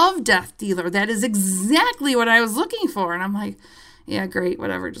love Death Dealer. That is exactly what I was looking for. And I'm like, yeah, great,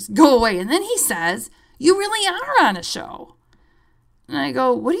 whatever, just go away. And then he says, you really are on a show. And I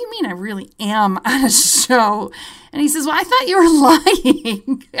go, what do you mean I really am on a show? And he says, well, I thought you were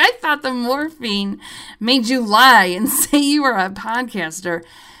lying. I thought the morphine made you lie and say you were a podcaster.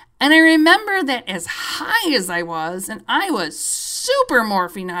 And I remember that as high as I was, and I was super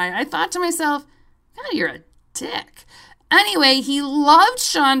morphine high, I thought to myself, God, you're a dick. Anyway, he loved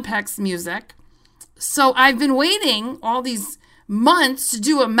Sean Peck's music. So I've been waiting all these months to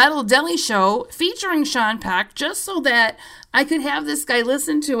do a Metal Deli show featuring Sean Peck just so that I could have this guy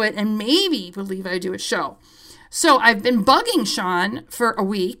listen to it and maybe believe I do a show. So I've been bugging Sean for a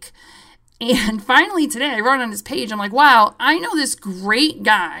week. And finally today I wrote on his page, I'm like, wow, I know this great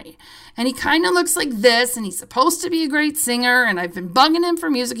guy. And he kind of looks like this, and he's supposed to be a great singer, and I've been bugging him for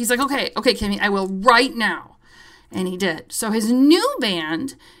music. He's like, okay, Kimmy, I will right now. And he did. So his new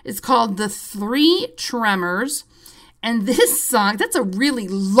band is called The Three Tremors. And this song, that's a really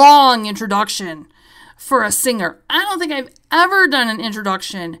long introduction for a singer. I don't think I've ever done an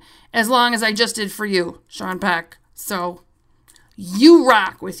introduction as long as I just did for you, Sean Peck. So you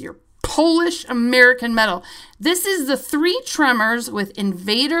rock with your Polish American metal. This is The Three Tremors with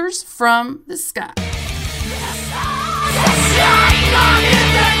Invaders from the Sky.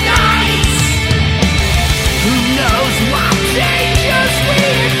 Who knows what dangers we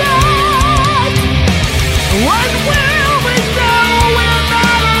invite? When will we know we're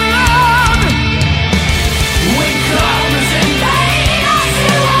not alone? When comes invade us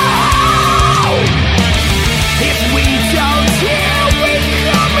alone. If we don't hear, we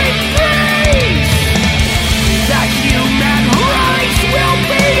come in peace. The human race will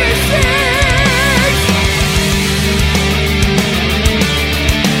be diseased.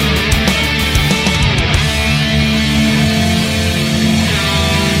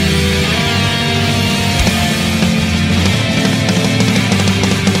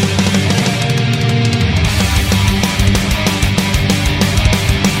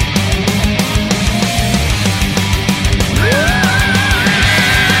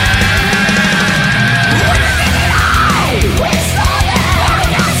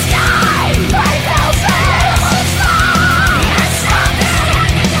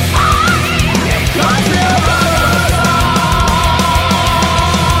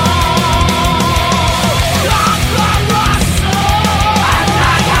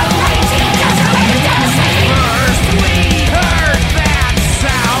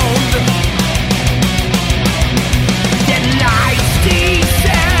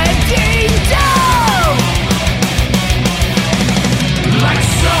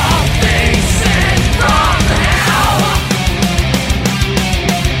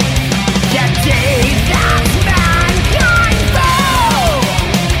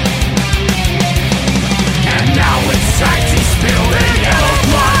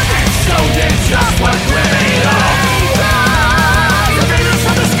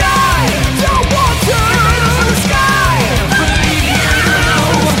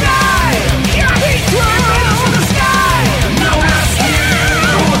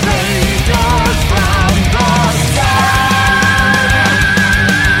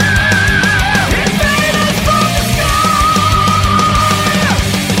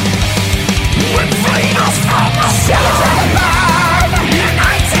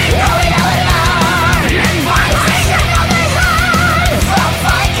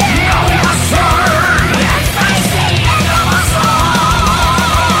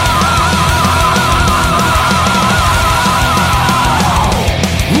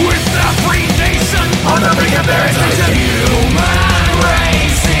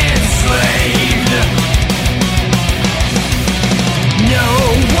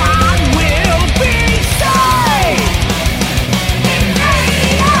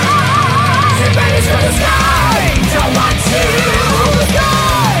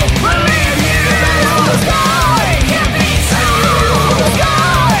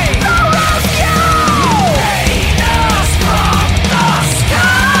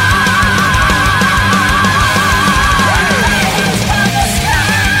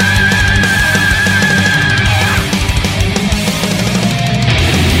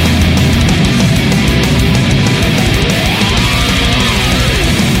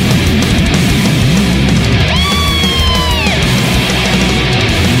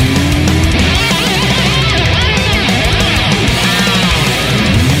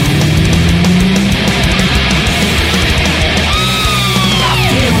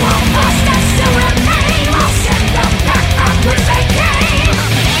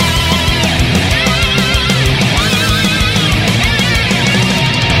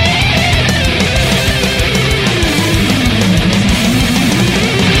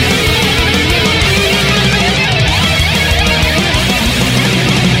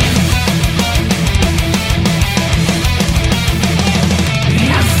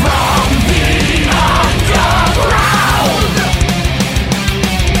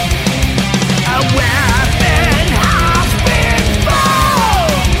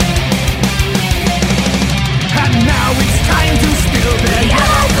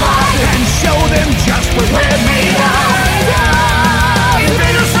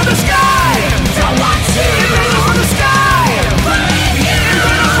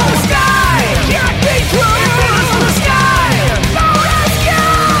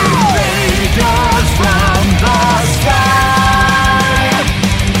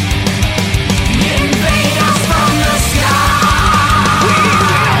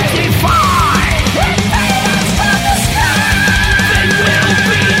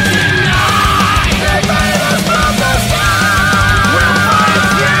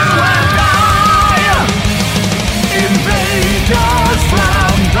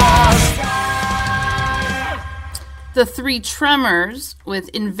 The Three Tremors with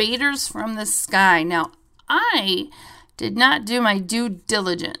Invaders from the Sky. Now, I did not do my due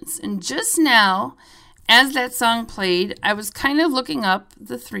diligence, and just now, as that song played, I was kind of looking up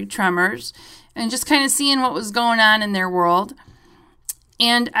the Three Tremors and just kind of seeing what was going on in their world.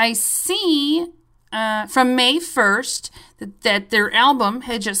 And I see from May 1st that their album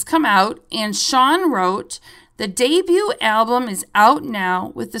had just come out, and Sean wrote, the debut album is out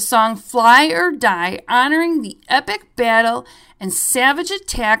now with the song Fly or Die, honoring the epic battle and savage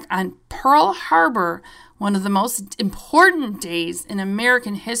attack on Pearl Harbor, one of the most important days in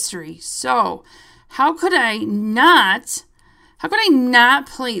American history. So, how could I not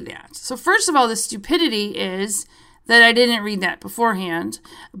play that? So first of all, the stupidity is that I didn't read that beforehand.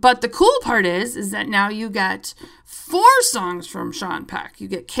 But the cool part is that now you got 4 songs from Sean Peck. You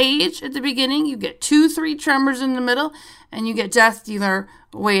get Cage at the beginning, you get 2 Three Tremors in the middle, and you get Death Dealer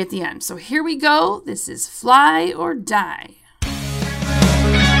way at the end. So here we go. This is Fly or Die.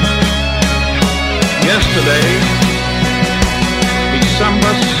 Yesterday,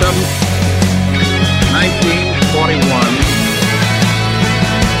 December 7th, 1941,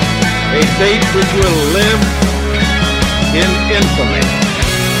 a date which will live in infamy.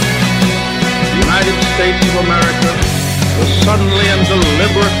 The United States of America was suddenly and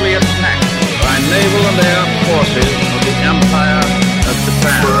deliberately attacked by naval and air forces of the Empire of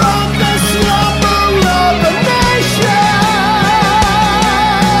Japan. From the slumber of the nation,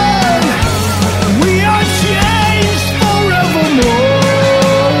 we are changed forevermore.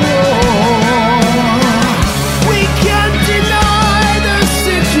 We can't deny the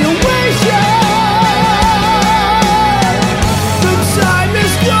situation. The time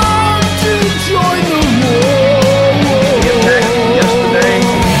has come to join the war. The attack yesterday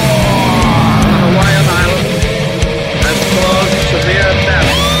on Hawaiian Island has caused severe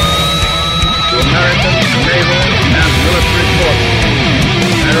damage to American naval and military forces.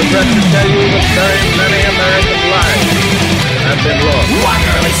 I regret to tell you that very many American lives have been lost. One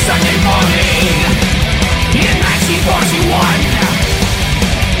early Sunday morning in 1941,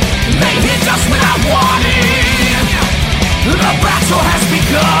 they hit us without warning. The battle has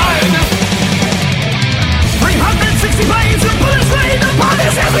begun. 360 planes and bullets rain upon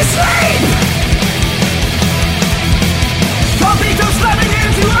us as we sleep. Torpedoes slamming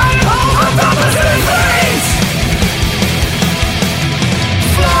into iron holes on top of city streets.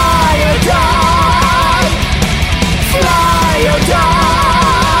 Fly or die. Fly or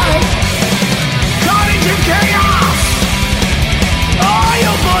die. Carnage and chaos. All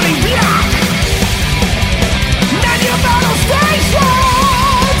your burning black. Men your battle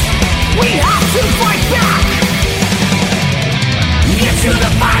stations. We have to fight back. Get to the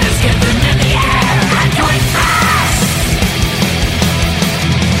fighters, get them in the air and do it fast.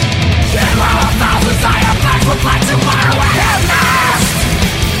 And while 1,000 iron flags will fly tomorrow at half mast.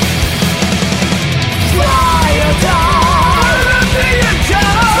 Fly or die.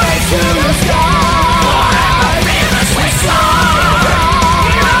 Straight to the sky. Forever fearlessly soar.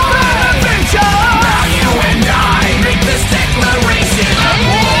 Now you and I make this declaration of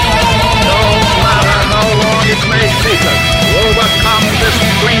war. No matter how long it may take us to overcome this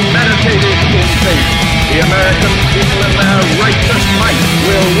premeditated invasion, the American people in their righteous might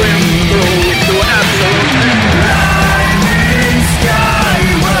will win through to absolute victory.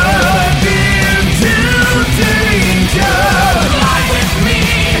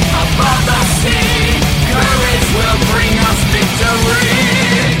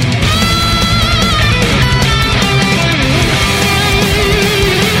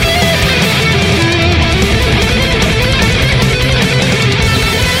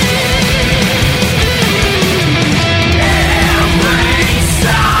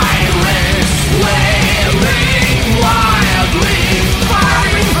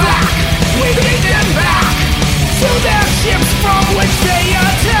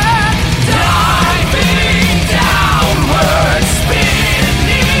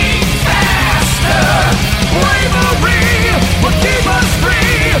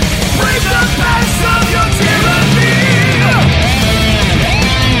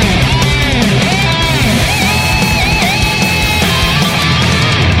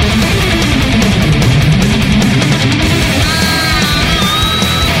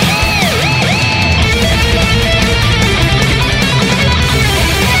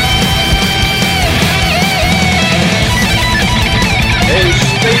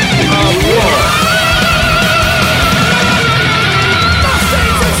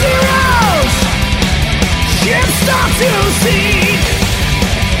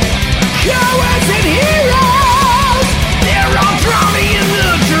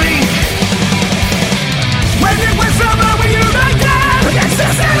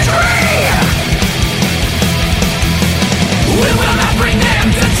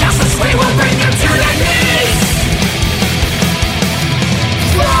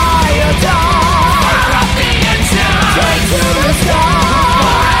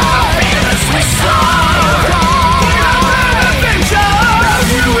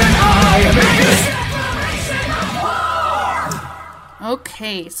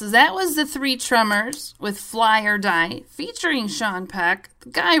 Okay, so that was the Three Tremors with Fly or Die, featuring Sean Peck. The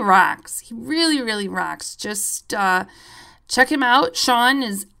guy rocks. He really, really rocks. Just check him out. Sean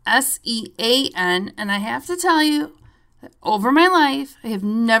is Sean, and I have to tell you, that over my life, I have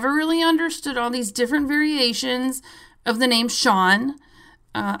never really understood all these different variations of the name Sean.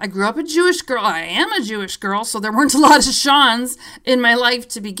 I grew up a Jewish girl. I am a Jewish girl, so there weren't a lot of Seans in my life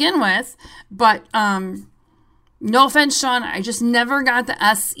to begin with. But no offense, Sean, I just never got the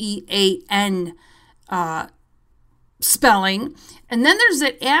Sean spelling. And then there's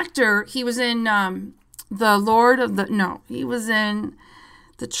that actor. He was in he was in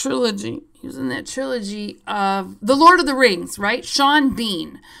the trilogy. He was in that trilogy of The Lord of the Rings, right? Sean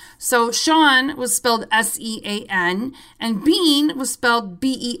Bean. So Sean was spelled Sean, and Bean was spelled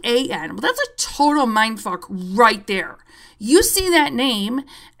Bean. Well, that's a total mindfuck right there. You see that name,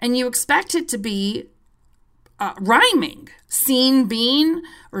 and you expect it to be rhyming. Sean Bean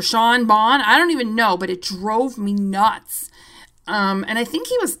or Sean Bon. I don't even know, but it drove me nuts. And I think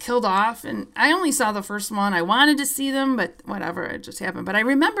he was killed off, and I only saw the first one. I wanted to see them, but whatever, it just happened. But I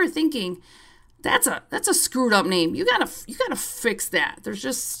remember thinking, that's a screwed up name. You gotta fix that. There's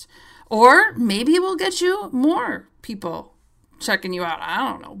just, or maybe it will get you more people checking you out. I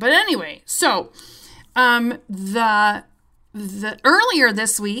don't know. But anyway, so the earlier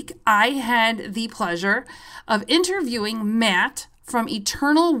this week, I had the pleasure of interviewing Matt from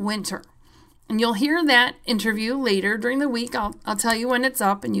Eternal Winter. And you'll hear that interview later during the week. I'll tell you when it's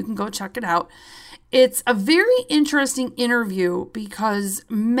up and you can go check it out. It's a very interesting interview because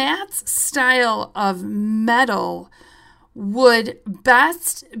Matt's style of metal would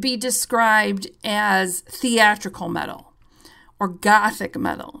best be described as theatrical metal or gothic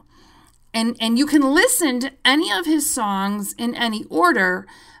metal. And you can listen to any of his songs in any order,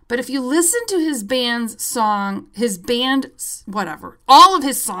 but if you listen to all of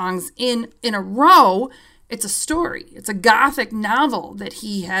his songs in a row, it's a story. It's a gothic novel that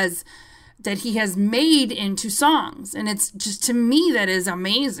he has made into songs. And it's just, to me, that is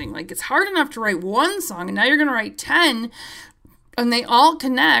amazing. Like, it's hard enough to write one song, and now you're going to write 10, and they all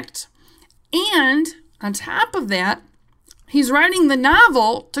connect. And on top of that, he's writing the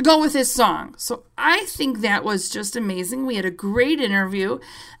novel to go with his song. So I think that was just amazing. We had a great interview,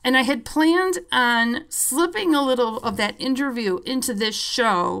 and I had planned on slipping a little of that interview into this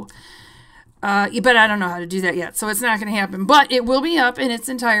show, but I don't know how to do that yet, so it's not going to happen. But it will be up in its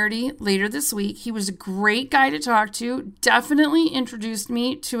entirety later this week. He was a great guy to talk to. Definitely introduced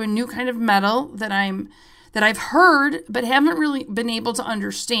me to a new kind of metal that I've heard but haven't really been able to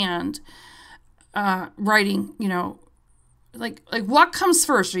understand. Writing, like what comes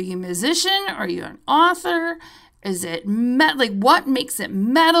first? Are you a musician? Are you an author? Is it what makes it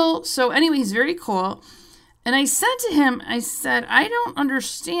metal? So anyway, he's very cool. And I said to him, I don't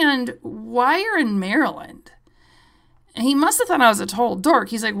understand why you're in Maryland. And he must have thought I was a total dork.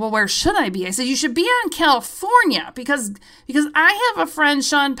 He's like, well, where should I be? I said, you should be in California because I have a friend,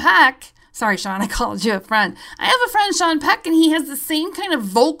 Sean Peck. Sorry, Sean, I called you a friend. I have a friend, Sean Peck, and he has the same kind of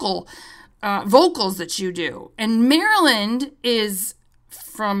vocals that you do. And Maryland is,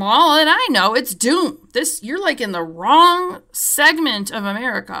 from all that I know, it's doomed. You're like in the wrong segment of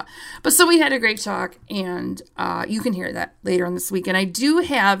America. But so we had a great talk, and you can hear that later on this week. And I do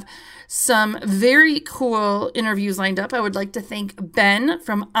have some very cool interviews lined up. I would like to thank Ben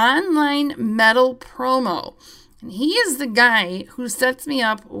from Online Metal Promo. And he is the guy who sets me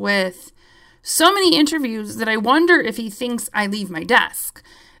up with so many interviews that I wonder if he thinks I leave my desk.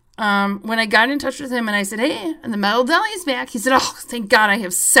 When I got in touch with him and I said, hey, and the Metal Deli's back, he said, oh, thank God I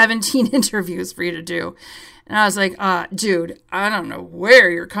have 17 interviews for you to do. And I was like, dude, I don't know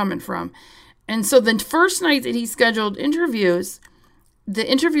where you're coming from. And so the first night that he scheduled interviews, the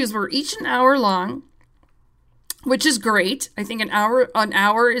interviews were each an hour long, which is great. I think an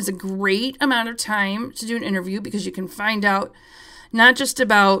hour is a great amount of time to do an interview because you can find out not just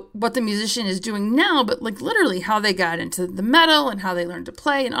about what the musician is doing now, but like literally how they got into the metal and how they learned to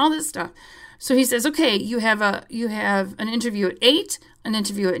play and all this stuff. So he says, okay, you have an interview at 8, an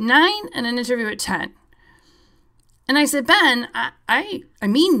interview at 9, and an interview at 10. And I said, Ben, I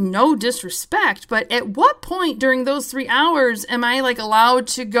mean no disrespect, but at what point during those 3 hours am I like allowed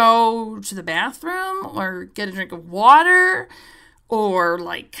to go to the bathroom or get a drink of water? Or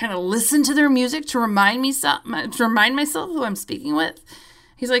like kind of listen to their music to remind myself who I'm speaking with.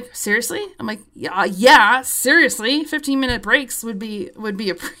 He's like, seriously? I'm like, yeah, seriously. 15-minute breaks would be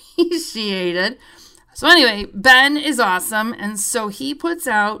appreciated. So anyway, Ben is awesome, and so he puts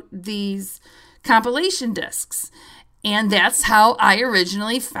out these compilation discs, and that's how I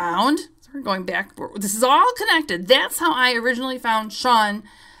originally found We're going back. This is all connected. That's how I originally found Sean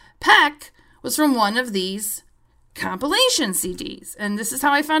Peck, was from one of these compilation CDs. And this is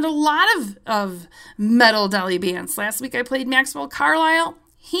how I found a lot of Metal Deli bands. Last week I played Maxwell Carlisle.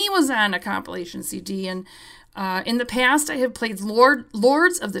 He was on a compilation CD. And in the past I have played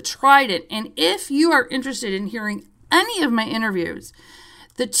Lords of the Trident. And if you are interested in hearing any of my interviews,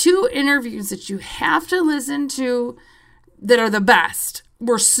 the 2 interviews that you have to listen to that are the best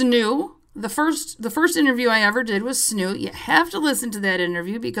were Snoo. The first interview I ever did was Snoo. You have to listen to that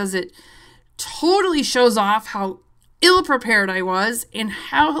interview because it totally shows off how ill-prepared I was and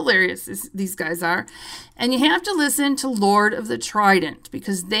how hilarious these guys are. And you have to listen to Lord of the Trident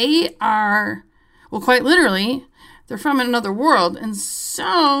because they are, well, quite literally, they're from another world. And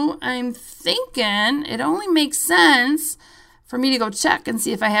so I'm thinking it only makes sense for me to go check and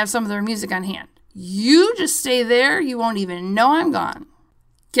see if I have some of their music on hand. You just stay there. You won't even know I'm gone.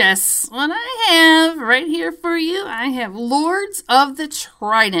 Guess what I have right here for you? I have Lords of the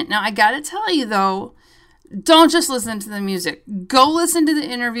Trident. Now, I gotta tell you, though, don't just listen to the music. Go listen to the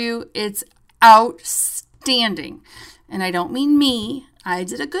interview. It's outstanding. And I don't mean me. I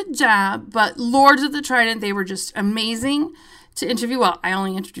did a good job. But Lords of the Trident, they were just amazing to interview. Well, I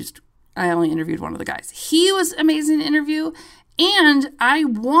only interviewed one of the guys. He was amazing to interview. And I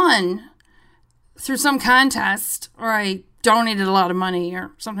won through some contest, or I donated a lot of money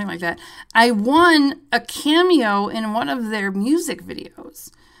or something like that. I won a cameo in one of their music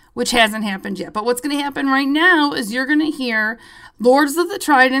videos, which hasn't happened yet. But what's going to happen right now is you're going to hear Lords of the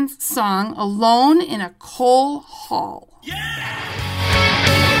Trident's song, Alone in a Coal Hall. Yeah!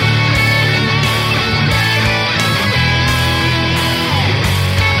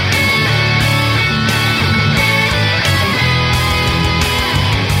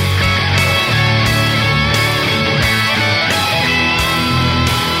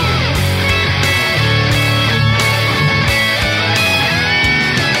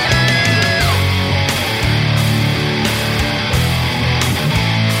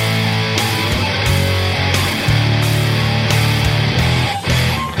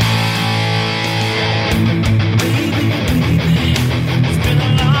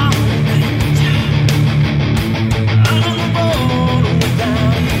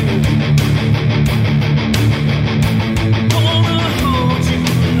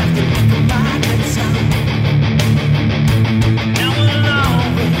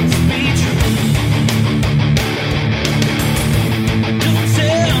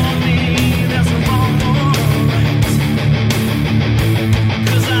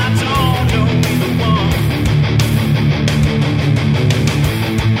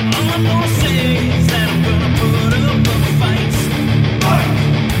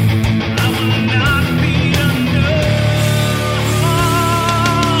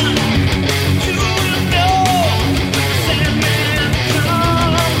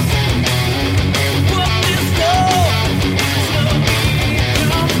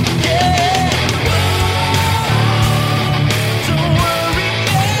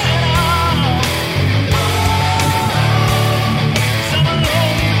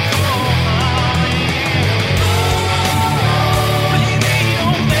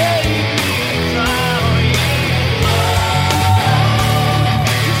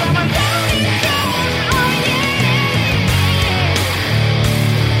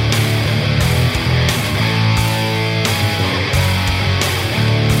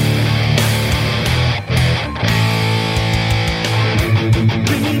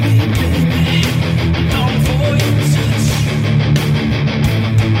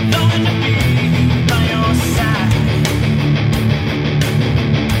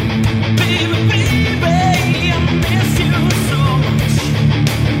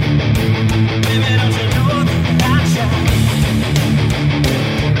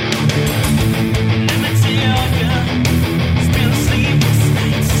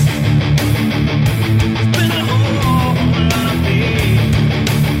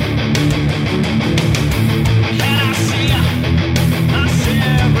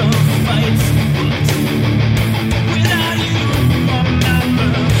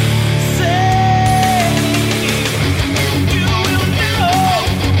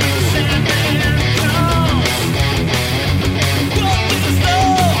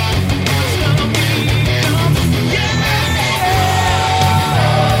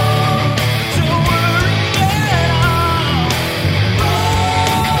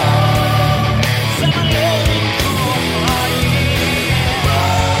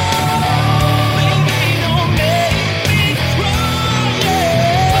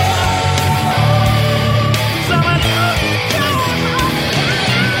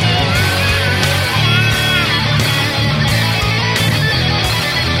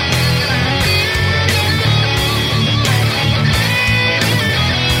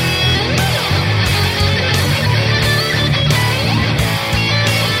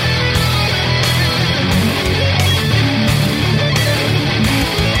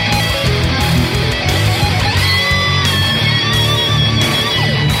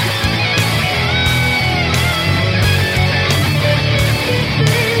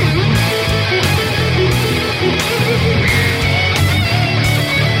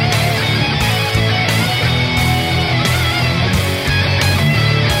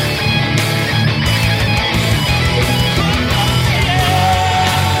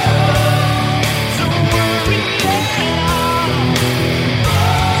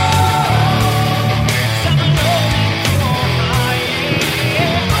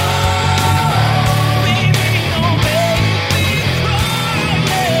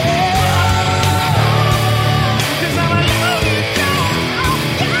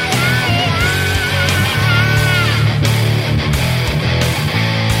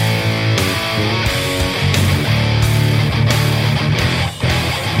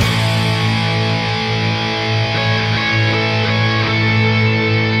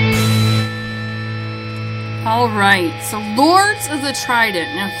 All right, so Lords of the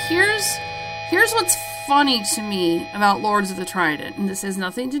Trident. Now here's what's funny to me about Lords of the Trident, and this has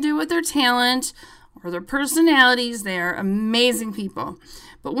nothing to do with their talent or their personalities. They are amazing people.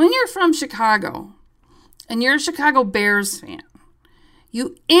 But when you're from Chicago and you're a Chicago Bears fan,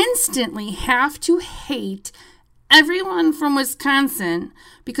 you instantly have to hate everyone from Wisconsin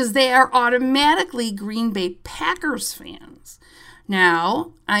because they are automatically Green Bay Packers fans.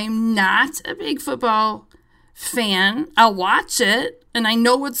 Now, I'm not a big football fan. I'll watch it and I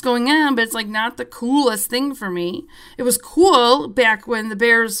know what's going on, but it's like not the coolest thing for me. It was cool back when the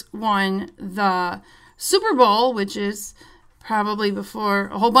Bears won the Super Bowl, which is probably before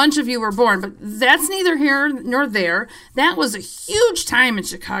a whole bunch of you were born, but that's neither here nor there. That was a huge time in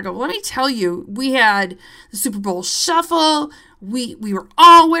Chicago. Let me tell you, we had the Super Bowl shuffle. We were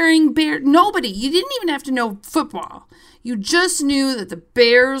all wearing Bears. You didn't even have to know football. You just knew that the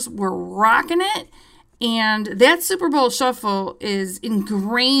Bears were rocking it. And that Super Bowl shuffle is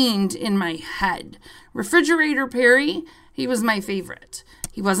ingrained in my head. Refrigerator Perry, he was my favorite.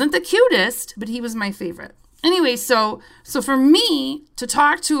 He wasn't the cutest, but he was my favorite. Anyway, so for me to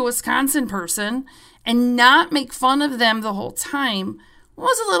talk to a Wisconsin person and not make fun of them the whole time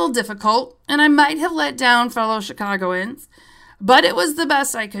was a little difficult, and I might have let down fellow Chicagoans, but it was the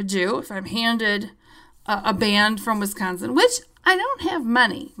best I could do if I'm handed a band from Wisconsin, which I don't have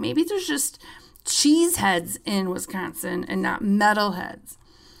many. Maybe there's just cheeseheads in Wisconsin and not metalheads.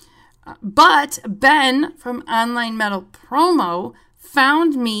 But Ben from Online Metal Promo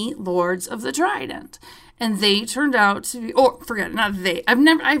found me Lords of the Trident. And they turned out to be, not they. I've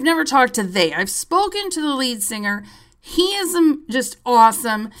never talked to they. I've spoken to the lead singer. He is just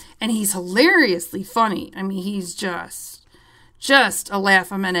awesome, and he's hilariously funny. I mean, he's just a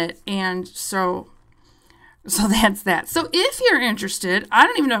laugh a minute, and so that's that. So if you're interested, I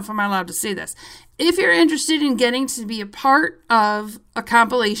don't even know if I'm allowed to say this. If you're interested in getting to be a part of a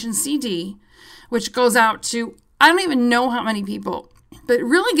compilation CD, which goes out to, I don't even know how many people, but it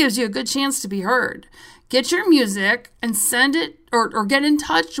really gives you a good chance to be heard. Get your music and send it or get in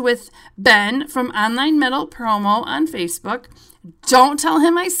touch with Ben from Online Metal Promo on Facebook. Don't tell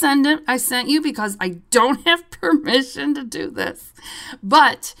him I sent you because I don't have permission to do this.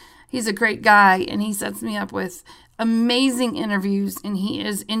 But he's a great guy and he sets me up with amazing interviews and he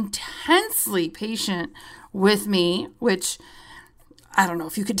is intensely patient with me, which I don't know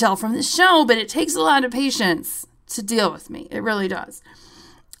if you could tell from this show, but it takes a lot of patience to deal with me. It really does.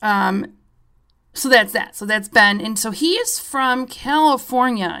 So that's that. So that's Ben. And so he is from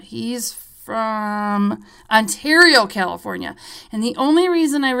California. He's from Ontario, California. And the only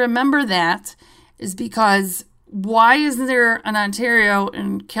reason I remember that is because why isn't there an Ontario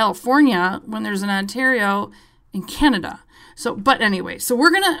in California when there's an Ontario in Canada? But anyway, so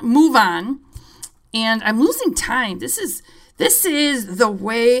we're going to move on. And I'm losing time. This is the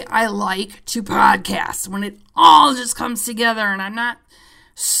way I like to podcast, when it all just comes together and I'm not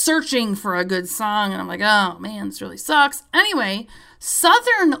searching for a good song and I'm like, oh man, this really sucks. Anyway,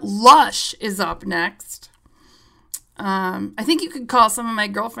 Southern Lush is up next. I think you could call some of my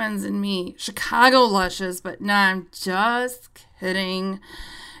girlfriends and me Chicago Lushes, but no, I'm just kidding.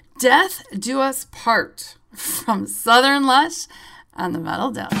 Death Do Us Part from Southern Lush on the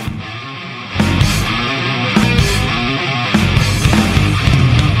Metal Deli.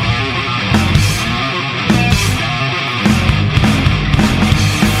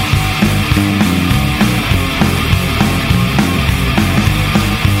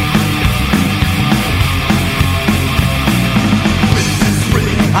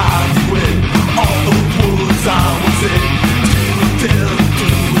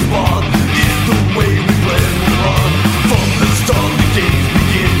 From the start the games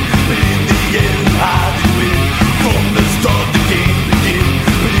begin.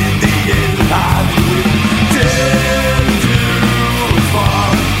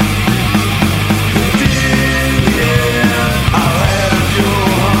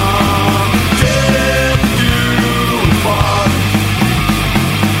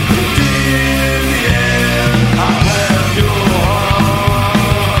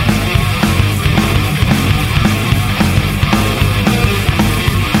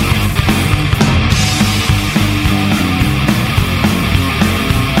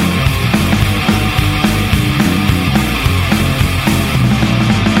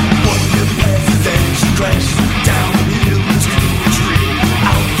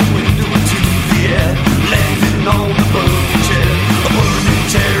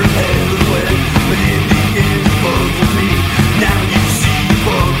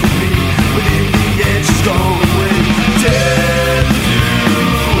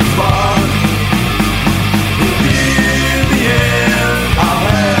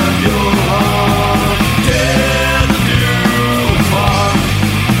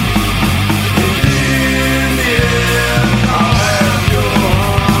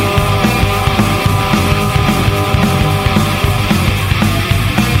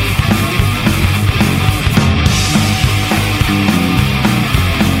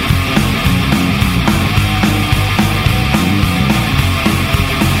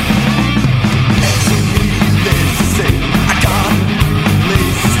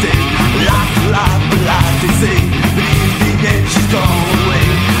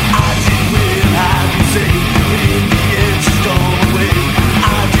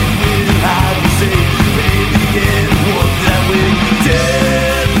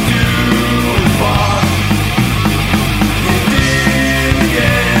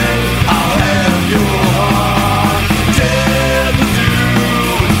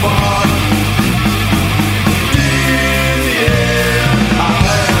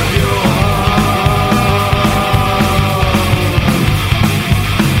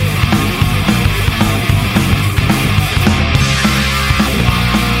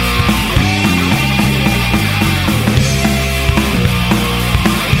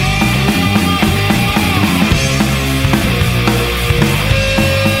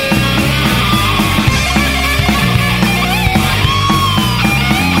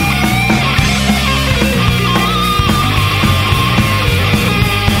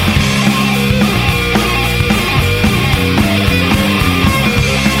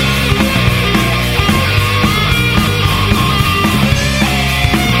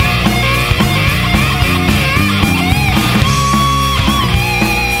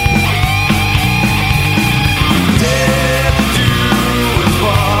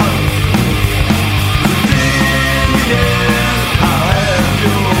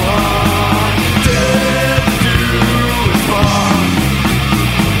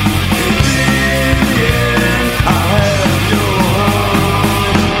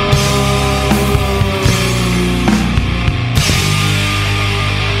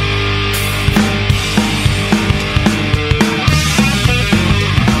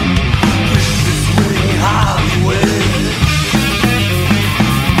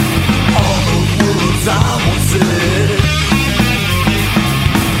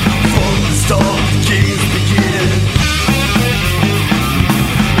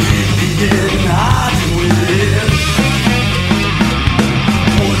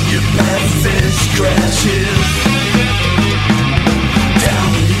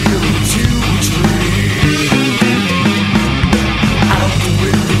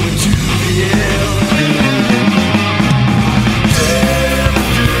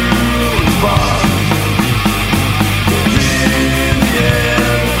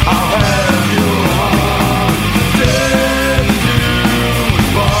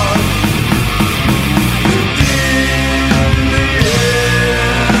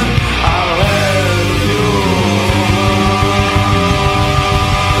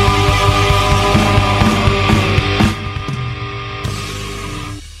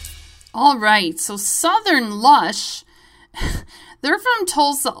 right. So Southern Lush, they're from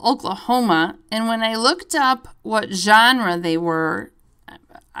Tulsa, Oklahoma. And when I looked up what genre they were,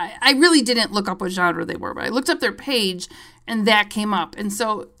 I really didn't look up what genre they were, but I looked up their page and that came up. And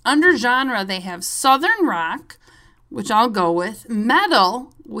so under genre, they have Southern Rock, which I'll go with.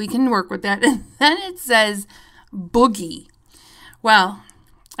 Metal, we can work with that. And then it says Boogie. Well,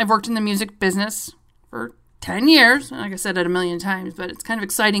 I've worked in the music business for 10 years. Like I said it a million times, but it's kind of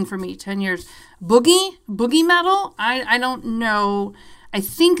exciting for me, 10 years. Boogie metal, I don't know. I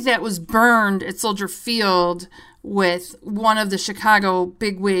think that was burned at Soldier Field with one of the Chicago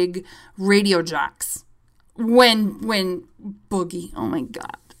bigwig radio jocks. When Boogie, oh my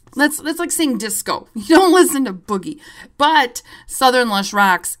God. That's like saying disco. You don't listen to Boogie. But Southern Lush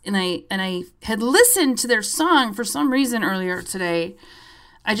rocks, and I had listened to their song for some reason earlier today.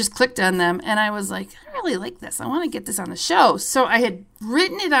 I just clicked on them, and I was like, I really like this. I want to get this on the show. So I had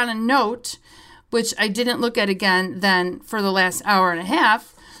written it on a note, which I didn't look at again then for the last hour and a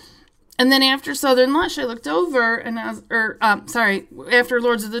half. And then after Southern Lush, I looked over, and after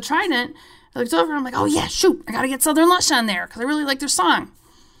Lords of the Trident, I looked over, and I'm like, oh yeah, shoot, I got to get Southern Lush on there, because I really like their song.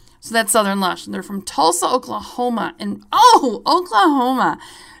 So that's Southern Lush. And they're from Tulsa, Oklahoma. And Oklahoma.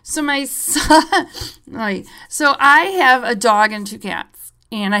 So my son, so I have a dog and 2 cats.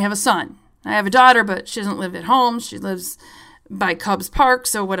 And I have a son. I have a daughter, but she doesn't live at home. She lives by Cubs Park.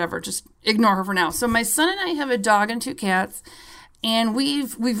 So whatever, just ignore her for now. So my son and I have a dog and 2 cats. And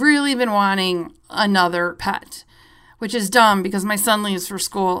we've really been wanting another pet, which is dumb because my son leaves for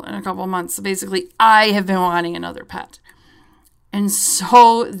school in a couple of months. So basically, I have been wanting another pet. And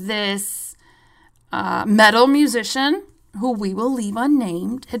so this metal musician, who we will leave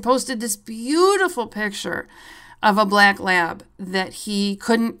unnamed, had posted this beautiful picture of a black lab that he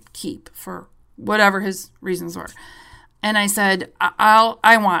couldn't keep for whatever his reasons were. And I said,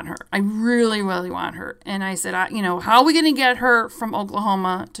 I want her. I really, really want her. And I said, how are we going to get her from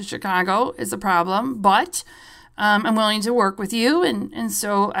Oklahoma to Chicago is a problem, but I'm willing to work with you. And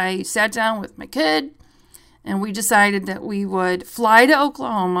so I sat down with my kid, and we decided that we would fly to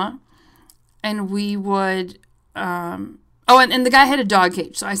Oklahoma, and we would, and the guy had a dog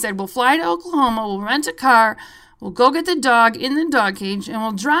cage. So I said, we'll fly to Oklahoma, we'll rent a car, we'll go get the dog in the dog cage, and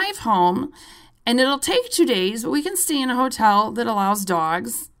we'll drive home, and it'll take 2 days, but we can stay in a hotel that allows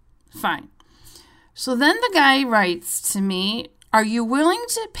dogs. Fine. So then the guy writes to me, are you willing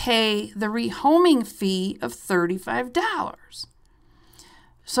to pay the rehoming fee of $35?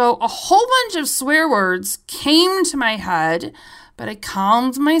 So a whole bunch of swear words came to my head, but I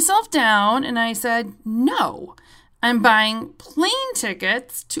calmed myself down and I said, no, I'm buying plane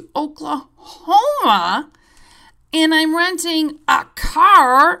tickets to Oklahoma, and I'm renting a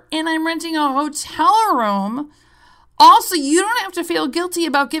car, and I'm renting a hotel room. Also, you don't have to feel guilty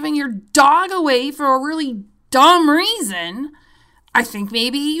about giving your dog away for a really dumb reason. I think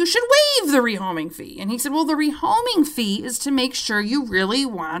maybe you should waive the rehoming fee. And he said, well, the rehoming fee is to make sure you really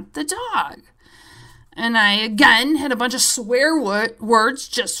want the dog. And I, again, had a bunch of swear words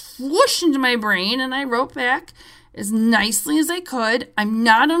just whoosh into my brain. And I wrote back as nicely as I could, I'm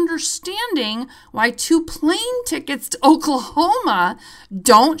not understanding why 2 plane tickets to Oklahoma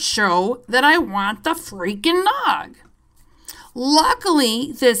don't show that I want the freaking dog.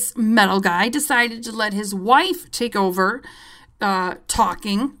 Luckily, this metal guy decided to let his wife take over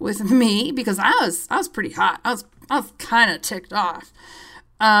talking with me, because I was pretty hot. I was kind of ticked off.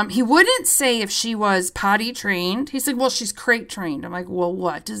 He wouldn't say if she was potty trained. He said, well, she's crate trained. I'm like, well,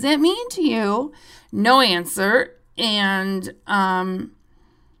 what does that mean to you? No answer. And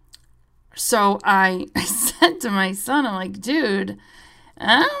so I said to my son, I'm like, dude,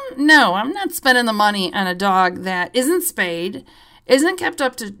 no, I'm not spending the money on a dog that isn't spayed, isn't kept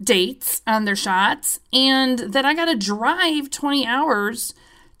up to dates on their shots, and that I got to drive 20 hours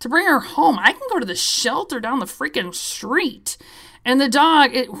to bring her home. I can go to the shelter down the freaking street. And the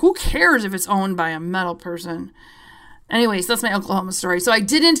dog, who cares if it's owned by a metal person? Anyways, that's my Oklahoma story. So I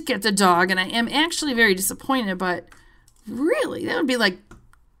didn't get the dog, and I am actually very disappointed, but really, that would be like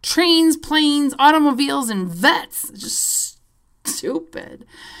trains, planes, automobiles, and vets. Just stupid.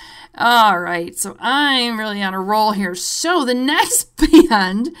 All right, so I'm really on a roll here. So the next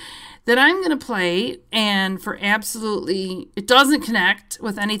band that I'm going to play, and for absolutely, it doesn't connect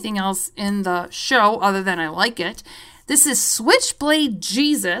with anything else in the show other than I like it. This is Switchblade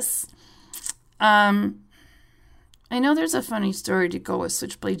Jesus. I know there's a funny story to go with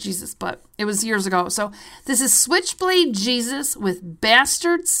Switchblade Jesus, but it was years ago. So this is Switchblade Jesus with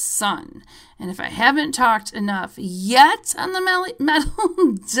Bastard Son. And if I haven't talked enough yet on the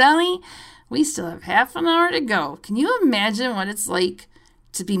Metal Deli, we still have half an hour to go. Can you imagine what it's like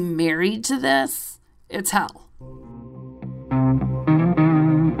to be married to this, it's hell.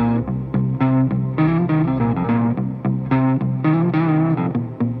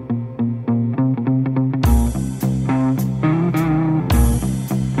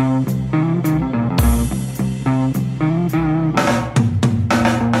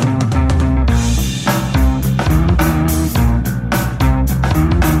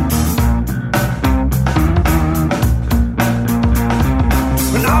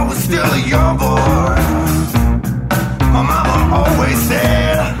 When I was still a young boy,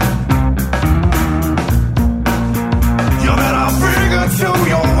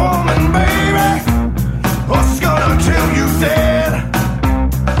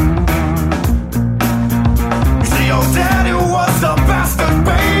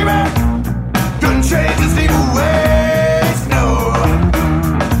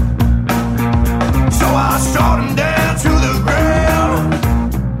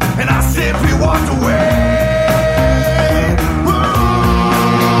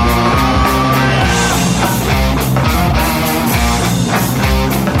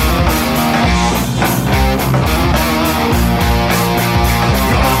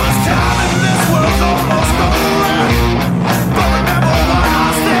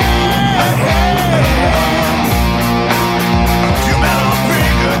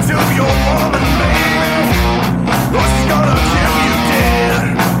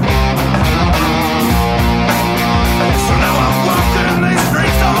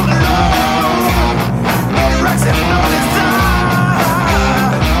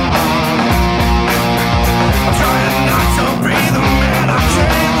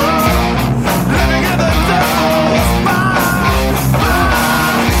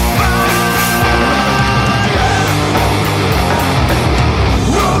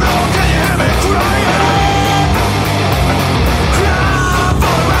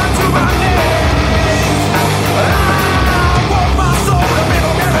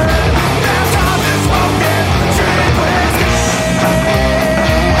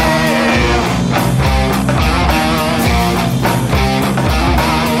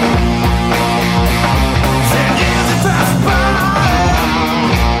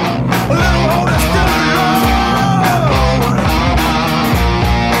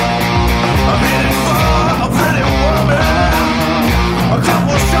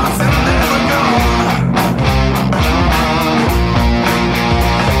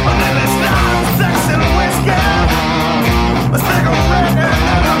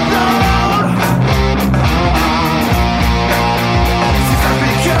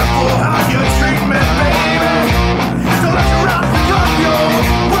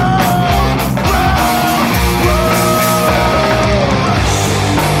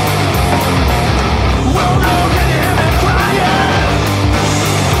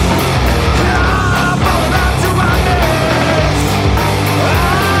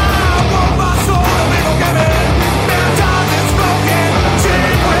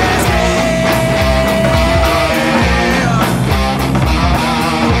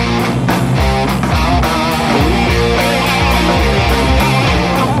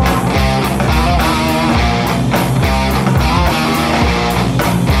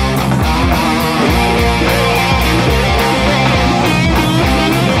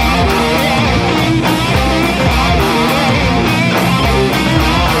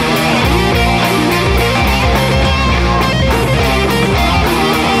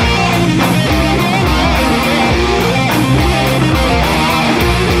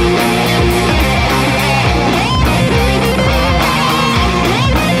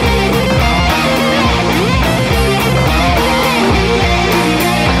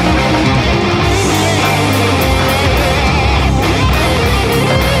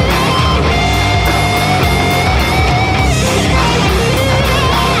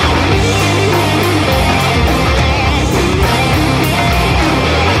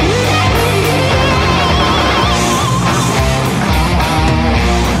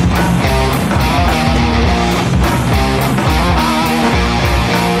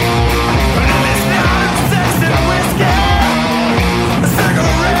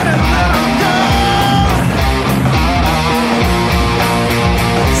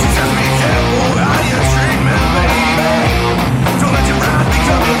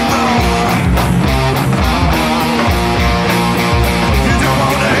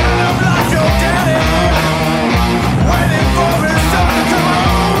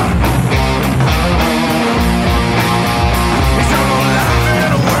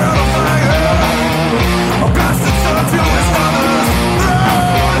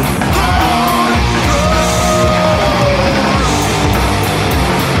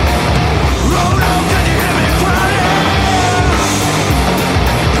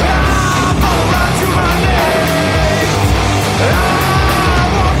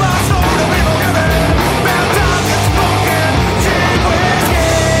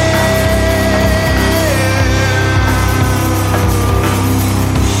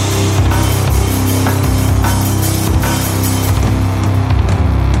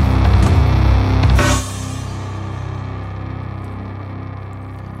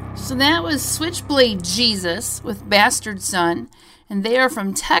 So that was Switchblade Jesus with Bastard Son, and they are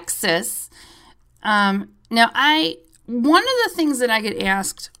from Texas. Now, one of the things that I get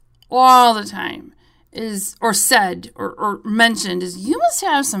asked all the time is, or said, or mentioned, is you must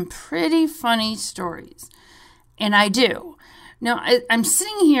have some pretty funny stories. And I do. Now, I'm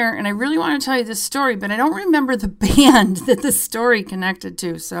sitting here, and I really want to tell you this story, but I don't remember the band that the story connected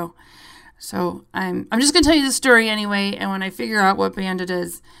to, so I'm just going to tell you the story anyway, and when I figure out what band it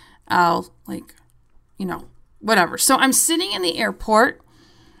is, I'll, whatever. So I'm sitting in the airport,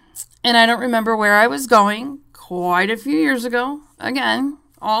 and I don't remember where I was going quite a few years ago. Again,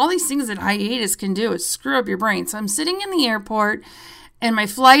 all these things that hiatus can do is screw up your brain. So I'm sitting in the airport, and my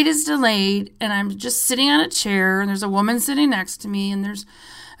flight is delayed, and I'm just sitting on a chair, and there's a woman sitting next to me, and there's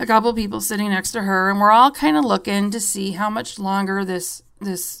a couple people sitting next to her, and we're all kind of looking to see how much longer this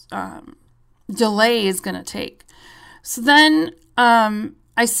delay is going to take. So then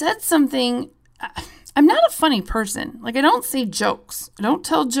I said something. I'm not a funny person. Like, I don't say jokes. I don't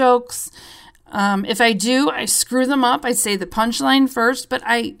tell jokes. If I do, I screw them up. I say the punchline first, but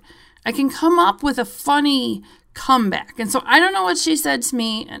I can come up with a funny comeback. And so I don't know what she said to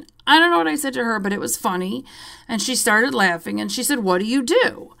me, and I don't know what I said to her, but it was funny. And she started laughing, and she said, "What do you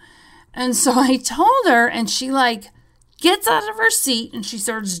do?" And so I told her, and she gets out of her seat, and she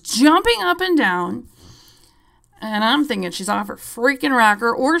starts jumping up and down. And I'm thinking she's off her freaking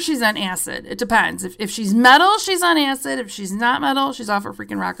rocker, or she's on acid. It depends. If she's metal, she's on acid. If she's not metal, she's off her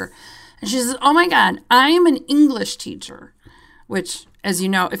freaking rocker. And she says, "Oh my God, I am an English teacher," which, as you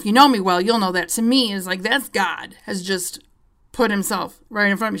know, if you know me well, you'll know that to me is that's God has just put himself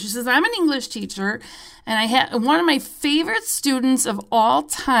right in front of me. She says, "I'm an English teacher, and I had one of my favorite students of all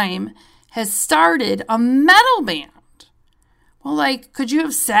time has started a metal band." Well, could you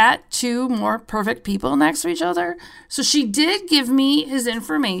have sat two more perfect people next to each other? So she did give me his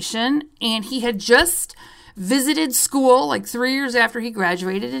information, and he had just visited school 3 years after he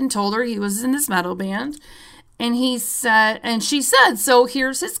graduated and told her he was in this metal band. And she said, "So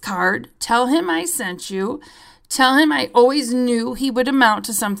here's his card. Tell him I sent you. Tell him I always knew he would amount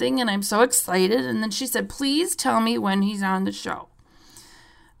to something, and I'm so excited." And then she said, "Please tell me when he's on the show."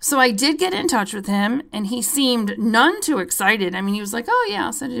 So I did get in touch with him, and he seemed none too excited. I mean, he was like, "Oh, yeah,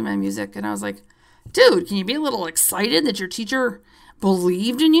 I'll send you my music." And I was like, "Dude, can you be a little excited that your teacher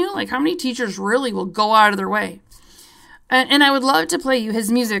believed in you? How many teachers really will go out of their way?" And I would love to play you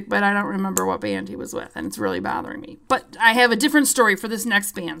his music, but I don't remember what band he was with, and it's really bothering me. But I have a different story for this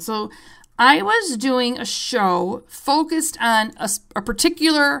next band. So I was doing a show focused on a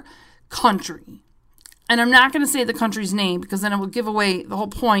particular country. And I'm not going to say the country's name because then it will give away the whole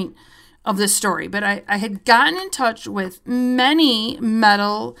point of this story. But I had gotten in touch with many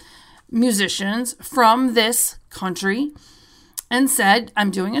metal musicians from this country and said,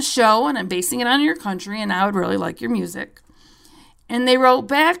 "I'm doing a show and I'm basing it on your country and I would really like your music." And they wrote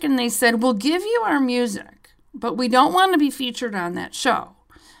back and they said, "We'll give you our music, but we don't want to be featured on that show.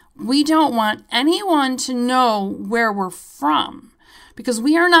 We don't want anyone to know where we're from, because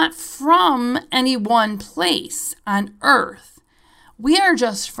we are not from any one place on Earth. We are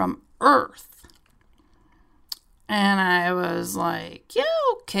just from Earth." And I was like, "Yeah,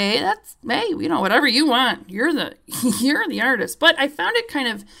 okay, that's, hey, whatever you want. You're the artist." But I found it kind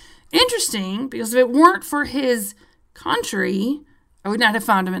of interesting because if it weren't for his country, I would not have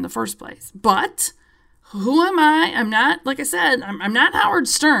found him in the first place. But who am I? I'm not, like I said, I'm not Howard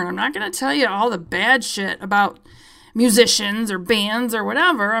Stern. I'm not going to tell you all the bad shit about musicians or bands or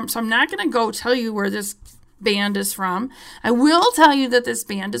whatever. So I'm not going to go tell you where this band is from. I will tell you that this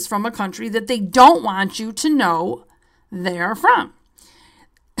band is from a country that they don't want you to know they are from.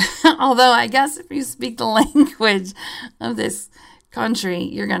 Although I guess if you speak the language of this country,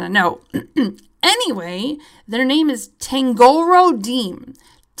 you're going to know. Anyway, their name is Tangorodim.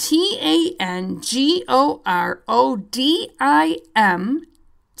 Tangorodim.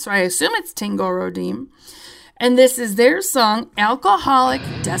 So I assume it's Tangorodim. And this is their song, "Alcoholic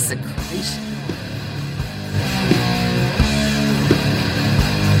Desecration."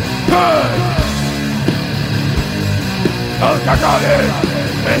 Alcoholic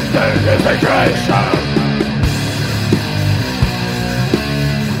Desecration.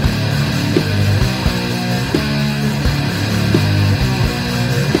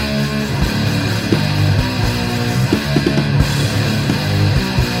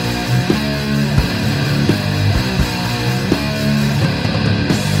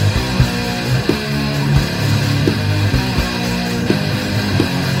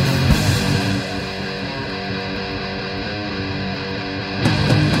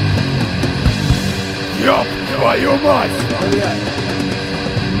 Ёб твою мать!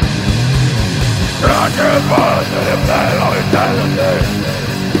 Rocket balls to the metal eternity.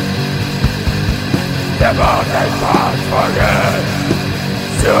 The mountain parts forget.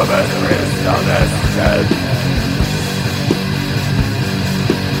 Human wisdom is dead.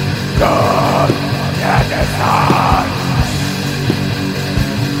 God, get it on.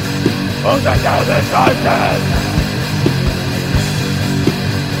 On the devil content.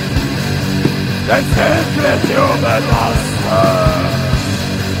 The secret human monster.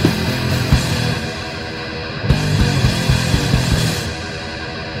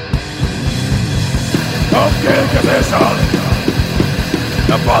 Of King Division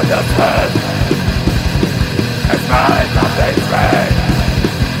upon the head. It's made nothing straight.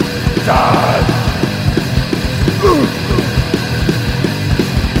 God.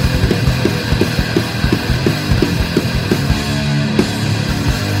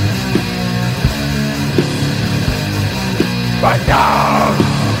 But now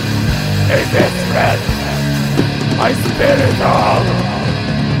is it spread my spirit all.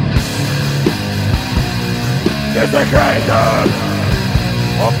 Is the creator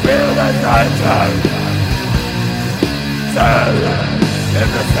of field and nature. Cell in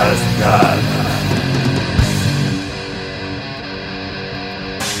the system.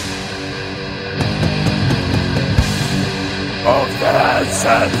 Of the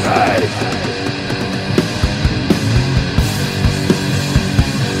ancient faith.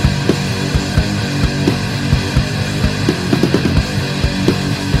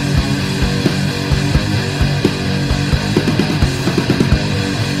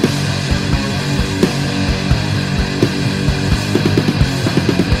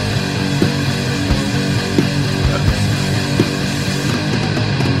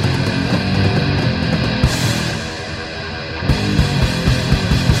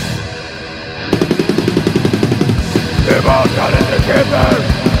 Emotion in the keeper.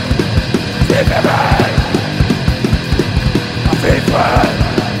 Keep it back. A people.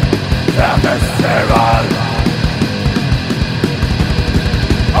 Self-esteem.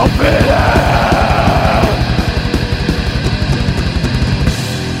 Open it.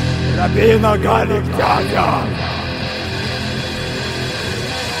 La being organic jungle.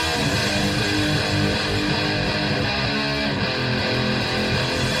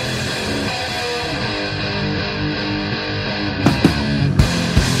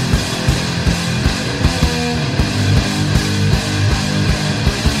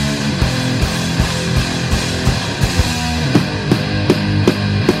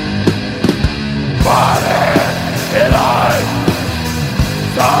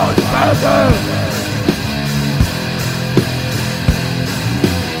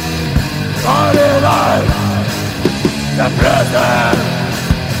 Body life, the prison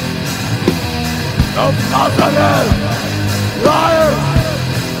of Nazareth, life,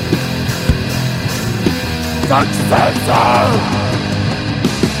 successor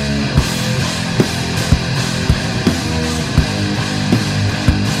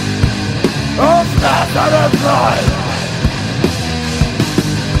of Nazareth life.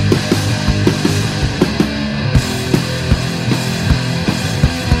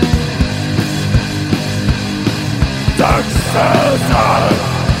 Successor.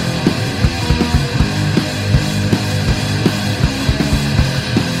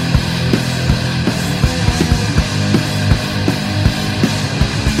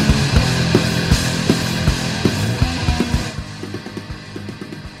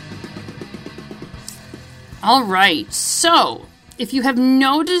 All right, so if you have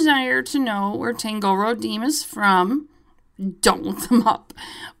no desire to know where Tangoro Deem is from, don't look them up.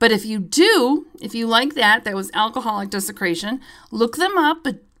 But if you do, if you like that was alcoholic desecration, look them up,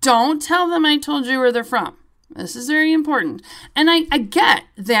 but don't tell them I told you where they're from. This is very important. And I get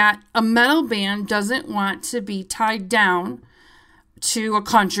that a metal band doesn't want to be tied down to a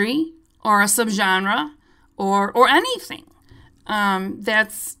country or a subgenre or anything.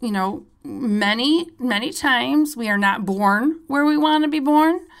 That's, many times we are not born where we want to be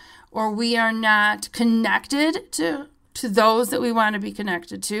born, or we are not connected to those that we want to be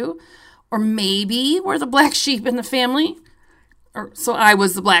connected to, or maybe we're the black sheep in the family. So I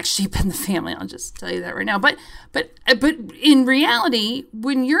was the black sheep in the family. I'll just tell you that right now. But in reality,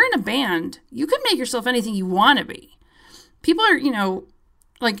 when you're in a band, you can make yourself anything you want to be. People are,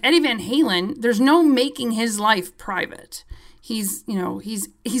 like Eddie Van Halen. There's no making his life private. He's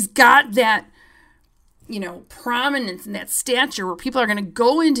got that, prominence and that stature where people are going to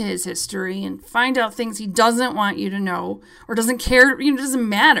go into his history and find out things he doesn't want you to know or doesn't care. It doesn't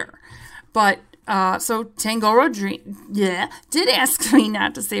matter. But so Tangoro did ask me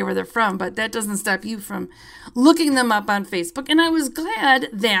not to say where they're from, but that doesn't stop you from looking them up on Facebook. And I was glad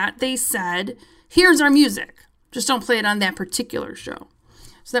that they said here's our music. Just don't play it on that particular show.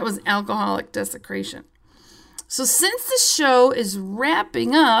 So that was Alcoholic Desecration. So since the show is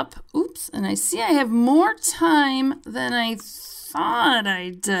wrapping up, and I see I have more time than I thought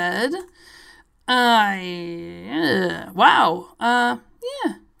I did. Wow.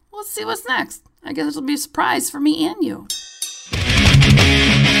 Yeah, let's see what's next. I guess it'll be a surprise for me and you.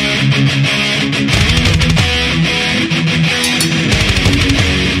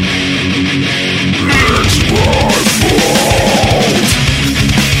 It's my fault.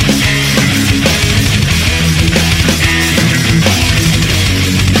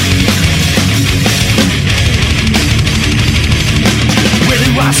 Where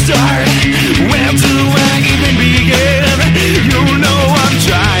do I start? Where do I even begin? You know I'm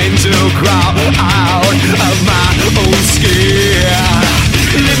trying to crawl out of my own skin.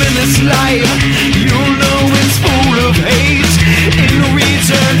 Living this life, you know it's full of hate. In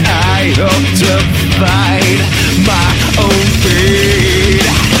return, I hope to find my own fate.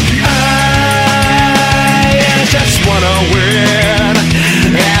 I just wanna win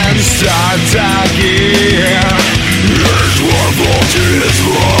and start again. It's my fault, it's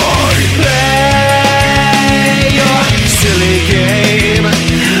mine. Play your silly game. I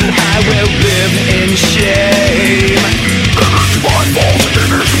will live in shame. It's my fault, it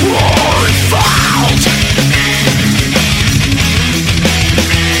is my fault.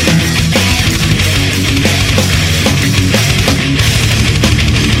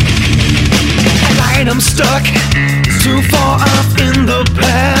 I'm stuck too far off in the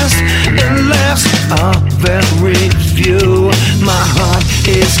past, and laughs are very few. My heart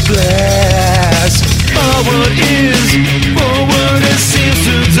is glass. Forward seems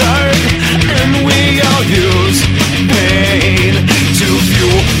too dark, and we all use pain to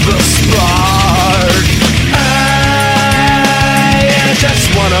fuel the spark. I just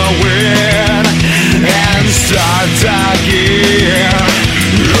wanna win and start again.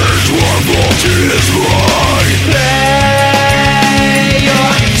 It's my fault, it's mine. Play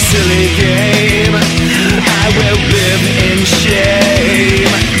your silly game. I will live in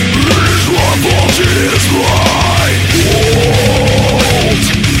shame. It's my fault, it's mine. Fault.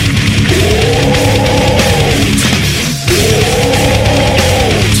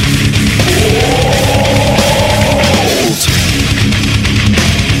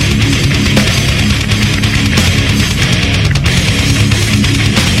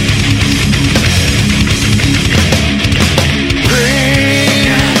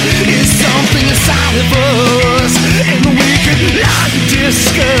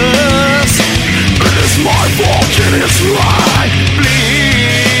 Discuss. It's my fault and it's right.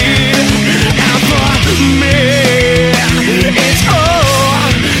 Bleed out for me. It's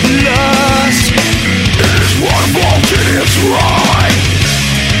all lost. It's my fault and it's right.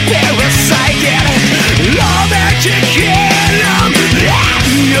 Parasite, get all that you can. I'm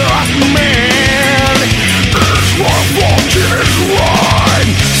your man. It's my fault and it's right.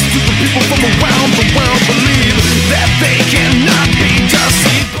 Stupid people from around the world believe that they cannot be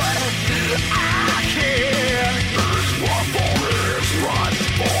deceived, but I can. It's my fault, it's my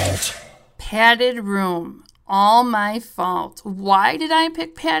fault. Padded Room. All my fault. Why did I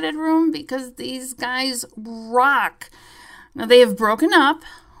pick Padded Room? Because these guys rock. Now, they have broken up,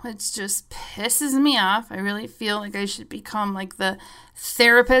 which just pisses me off. I really feel like I should become like the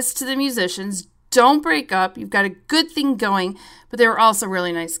therapist to the musicians. Don't break up. You've got a good thing going. But they were also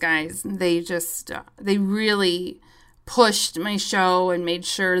really nice guys. They just, they really pushed my show and made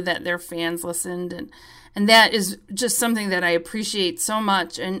sure that their fans listened. And that is just something that I appreciate so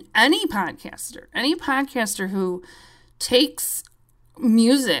much. And any podcaster who takes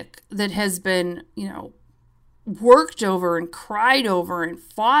music that has been, worked over and cried over and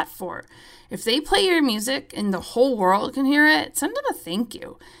fought for, if they play your music and the whole world can hear it, send them a thank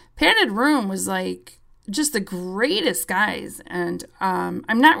you. Padded Room was like just the greatest guys. And I'm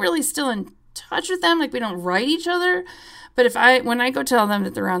not really still in touch with them. Like, we don't write each other. But when I go tell them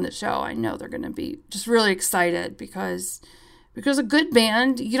that they're on the show, I know they're going to be just really excited because a good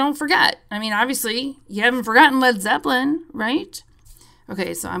band, you don't forget. I mean, obviously, you haven't forgotten Led Zeppelin, right?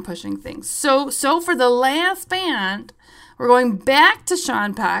 Okay, so I'm pushing things. So for the last band, we're going back to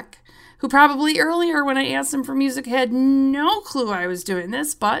Sean Peck, who probably earlier when I asked him for music had no clue I was doing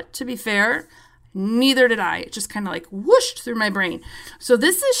this, but to be fair, neither did I. It just kind of like whooshed through my brain. So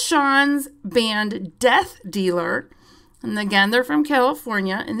this is Sean's band Death Dealer. And again, they're from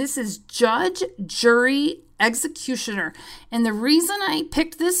California. And this is Judge, Jury, Executioner. And the reason I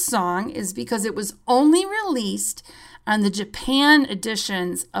picked this song is because it was only released on the Japan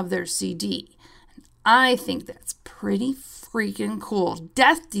editions of their CD. I think that's pretty freaking cool.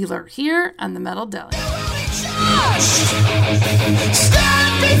 Death Dealer here on the Metal Deli.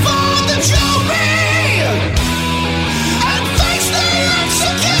 Stand before the jury and face the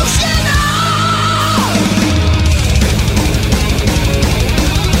executioner.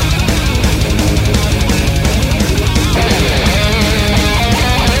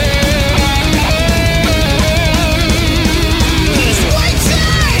 He's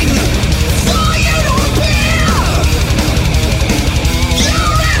waiting for you to appear.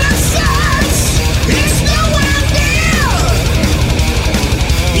 Your innocence is nowhere near.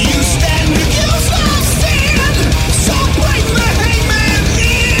 You stand accused of sin, so bring the hangman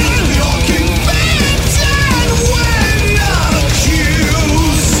in. You're convicted when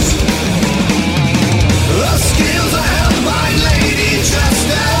accused. The scales are held by Lady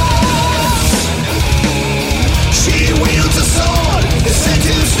Justice. She wields a sword, is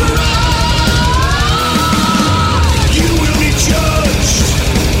sentenced to rot. You will be judged.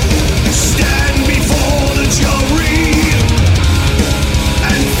 Stand before the jury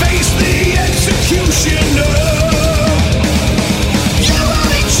and face the executioner. You will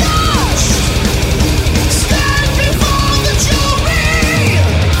be judged. Stand before the jury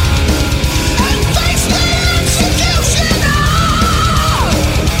and face the executioner.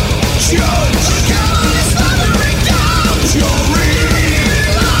 Judge, the gavel is thundering down. Jury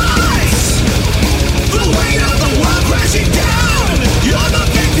lies. The weight of the world crashing down. You're the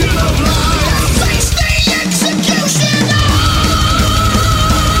victim of lies. Face the executioner.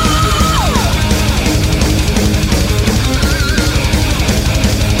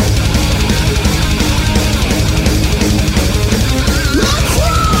 The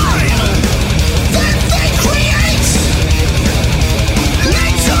crime that they create,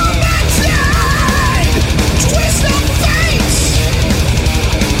 they tormented, twist of fate.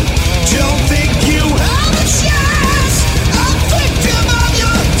 Don't think you have a chance, a victim of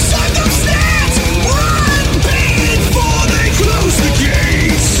your circumstance. Run before they close the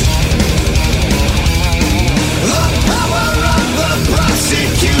gates. The power of the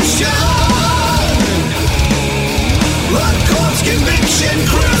prosecution. The court's conviction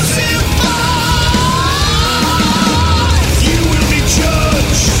crucified. You will be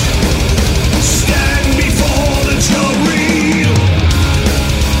judged. Stand before the jury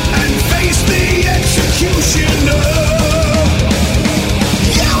and face the executioner.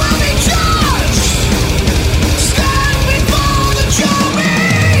 You will be judged. Stand before the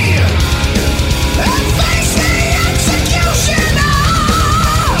jury and face the executioner.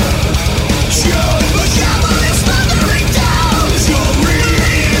 Judge, the gavel is thundering down. You're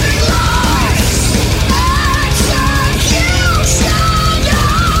reading lies.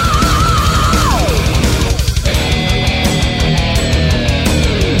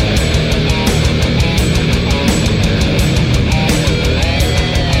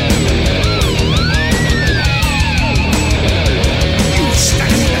 You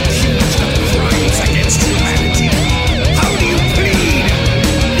stand accused of crimes against humanity. How do you plead?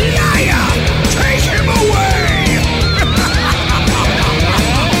 Liar! Take him away!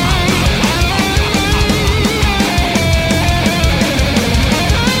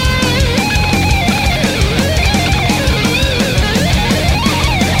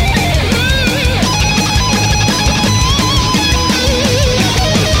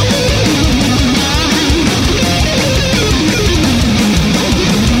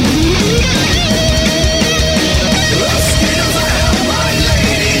 The scales are held by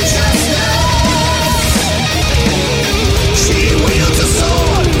Lady Justice. She wields a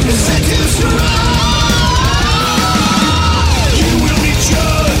sword, is sentenced to rot. You will be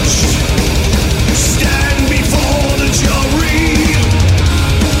judged. Stand before the jury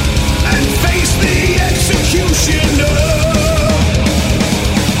and face the executioner.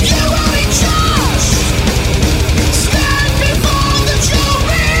 You will be judged. Stand before the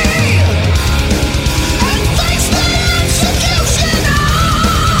jury and face the executioner.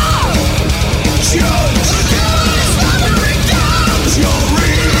 Judge, the gavel is thundering down. You're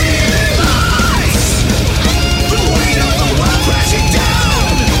reading lies. The weight of the world crashing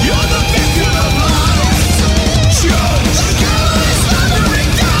down. You're the victim of lies. Judge, the gavel is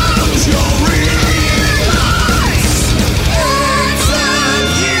thundering down. You're reading lies.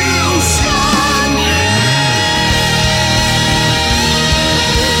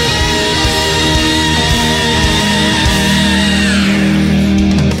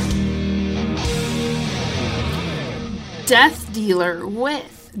 Death Dealer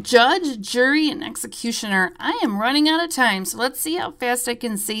with judge, jury, and executioner. I am running out of time, so let's see how fast I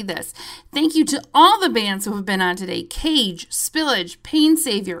can say this. Thank you to all the bands who have been on today. Cage, Spillage, Pain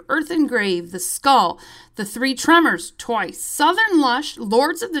Savior, Earth and Grave, The Skull, The Three Tremors, Twice, Southern Lush,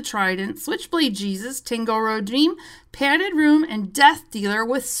 Lords of the Trident, Switchblade Jesus, Tango Road Dream, Padded Room, and Death Dealer,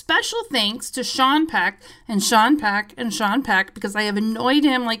 with special thanks to Sean Peck and Sean Peck and Sean Peck, because I have annoyed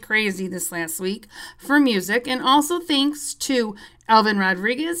him like crazy this last week for music. And also thanks to Alvin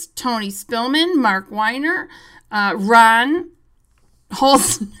Rodriguez, Tony Spillman, Mark Weiner, Ron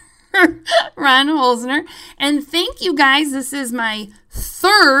Holzner, and thank you guys. This is my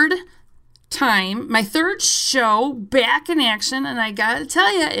third show back in action, and I gotta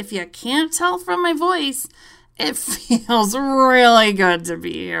tell you, if you can't tell from my voice, it feels really good to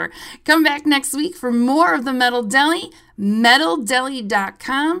be here. Come back next week for more of the Metal Deli,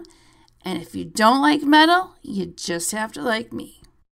 metaldeli.com. And if you don't like metal, you just have to like me.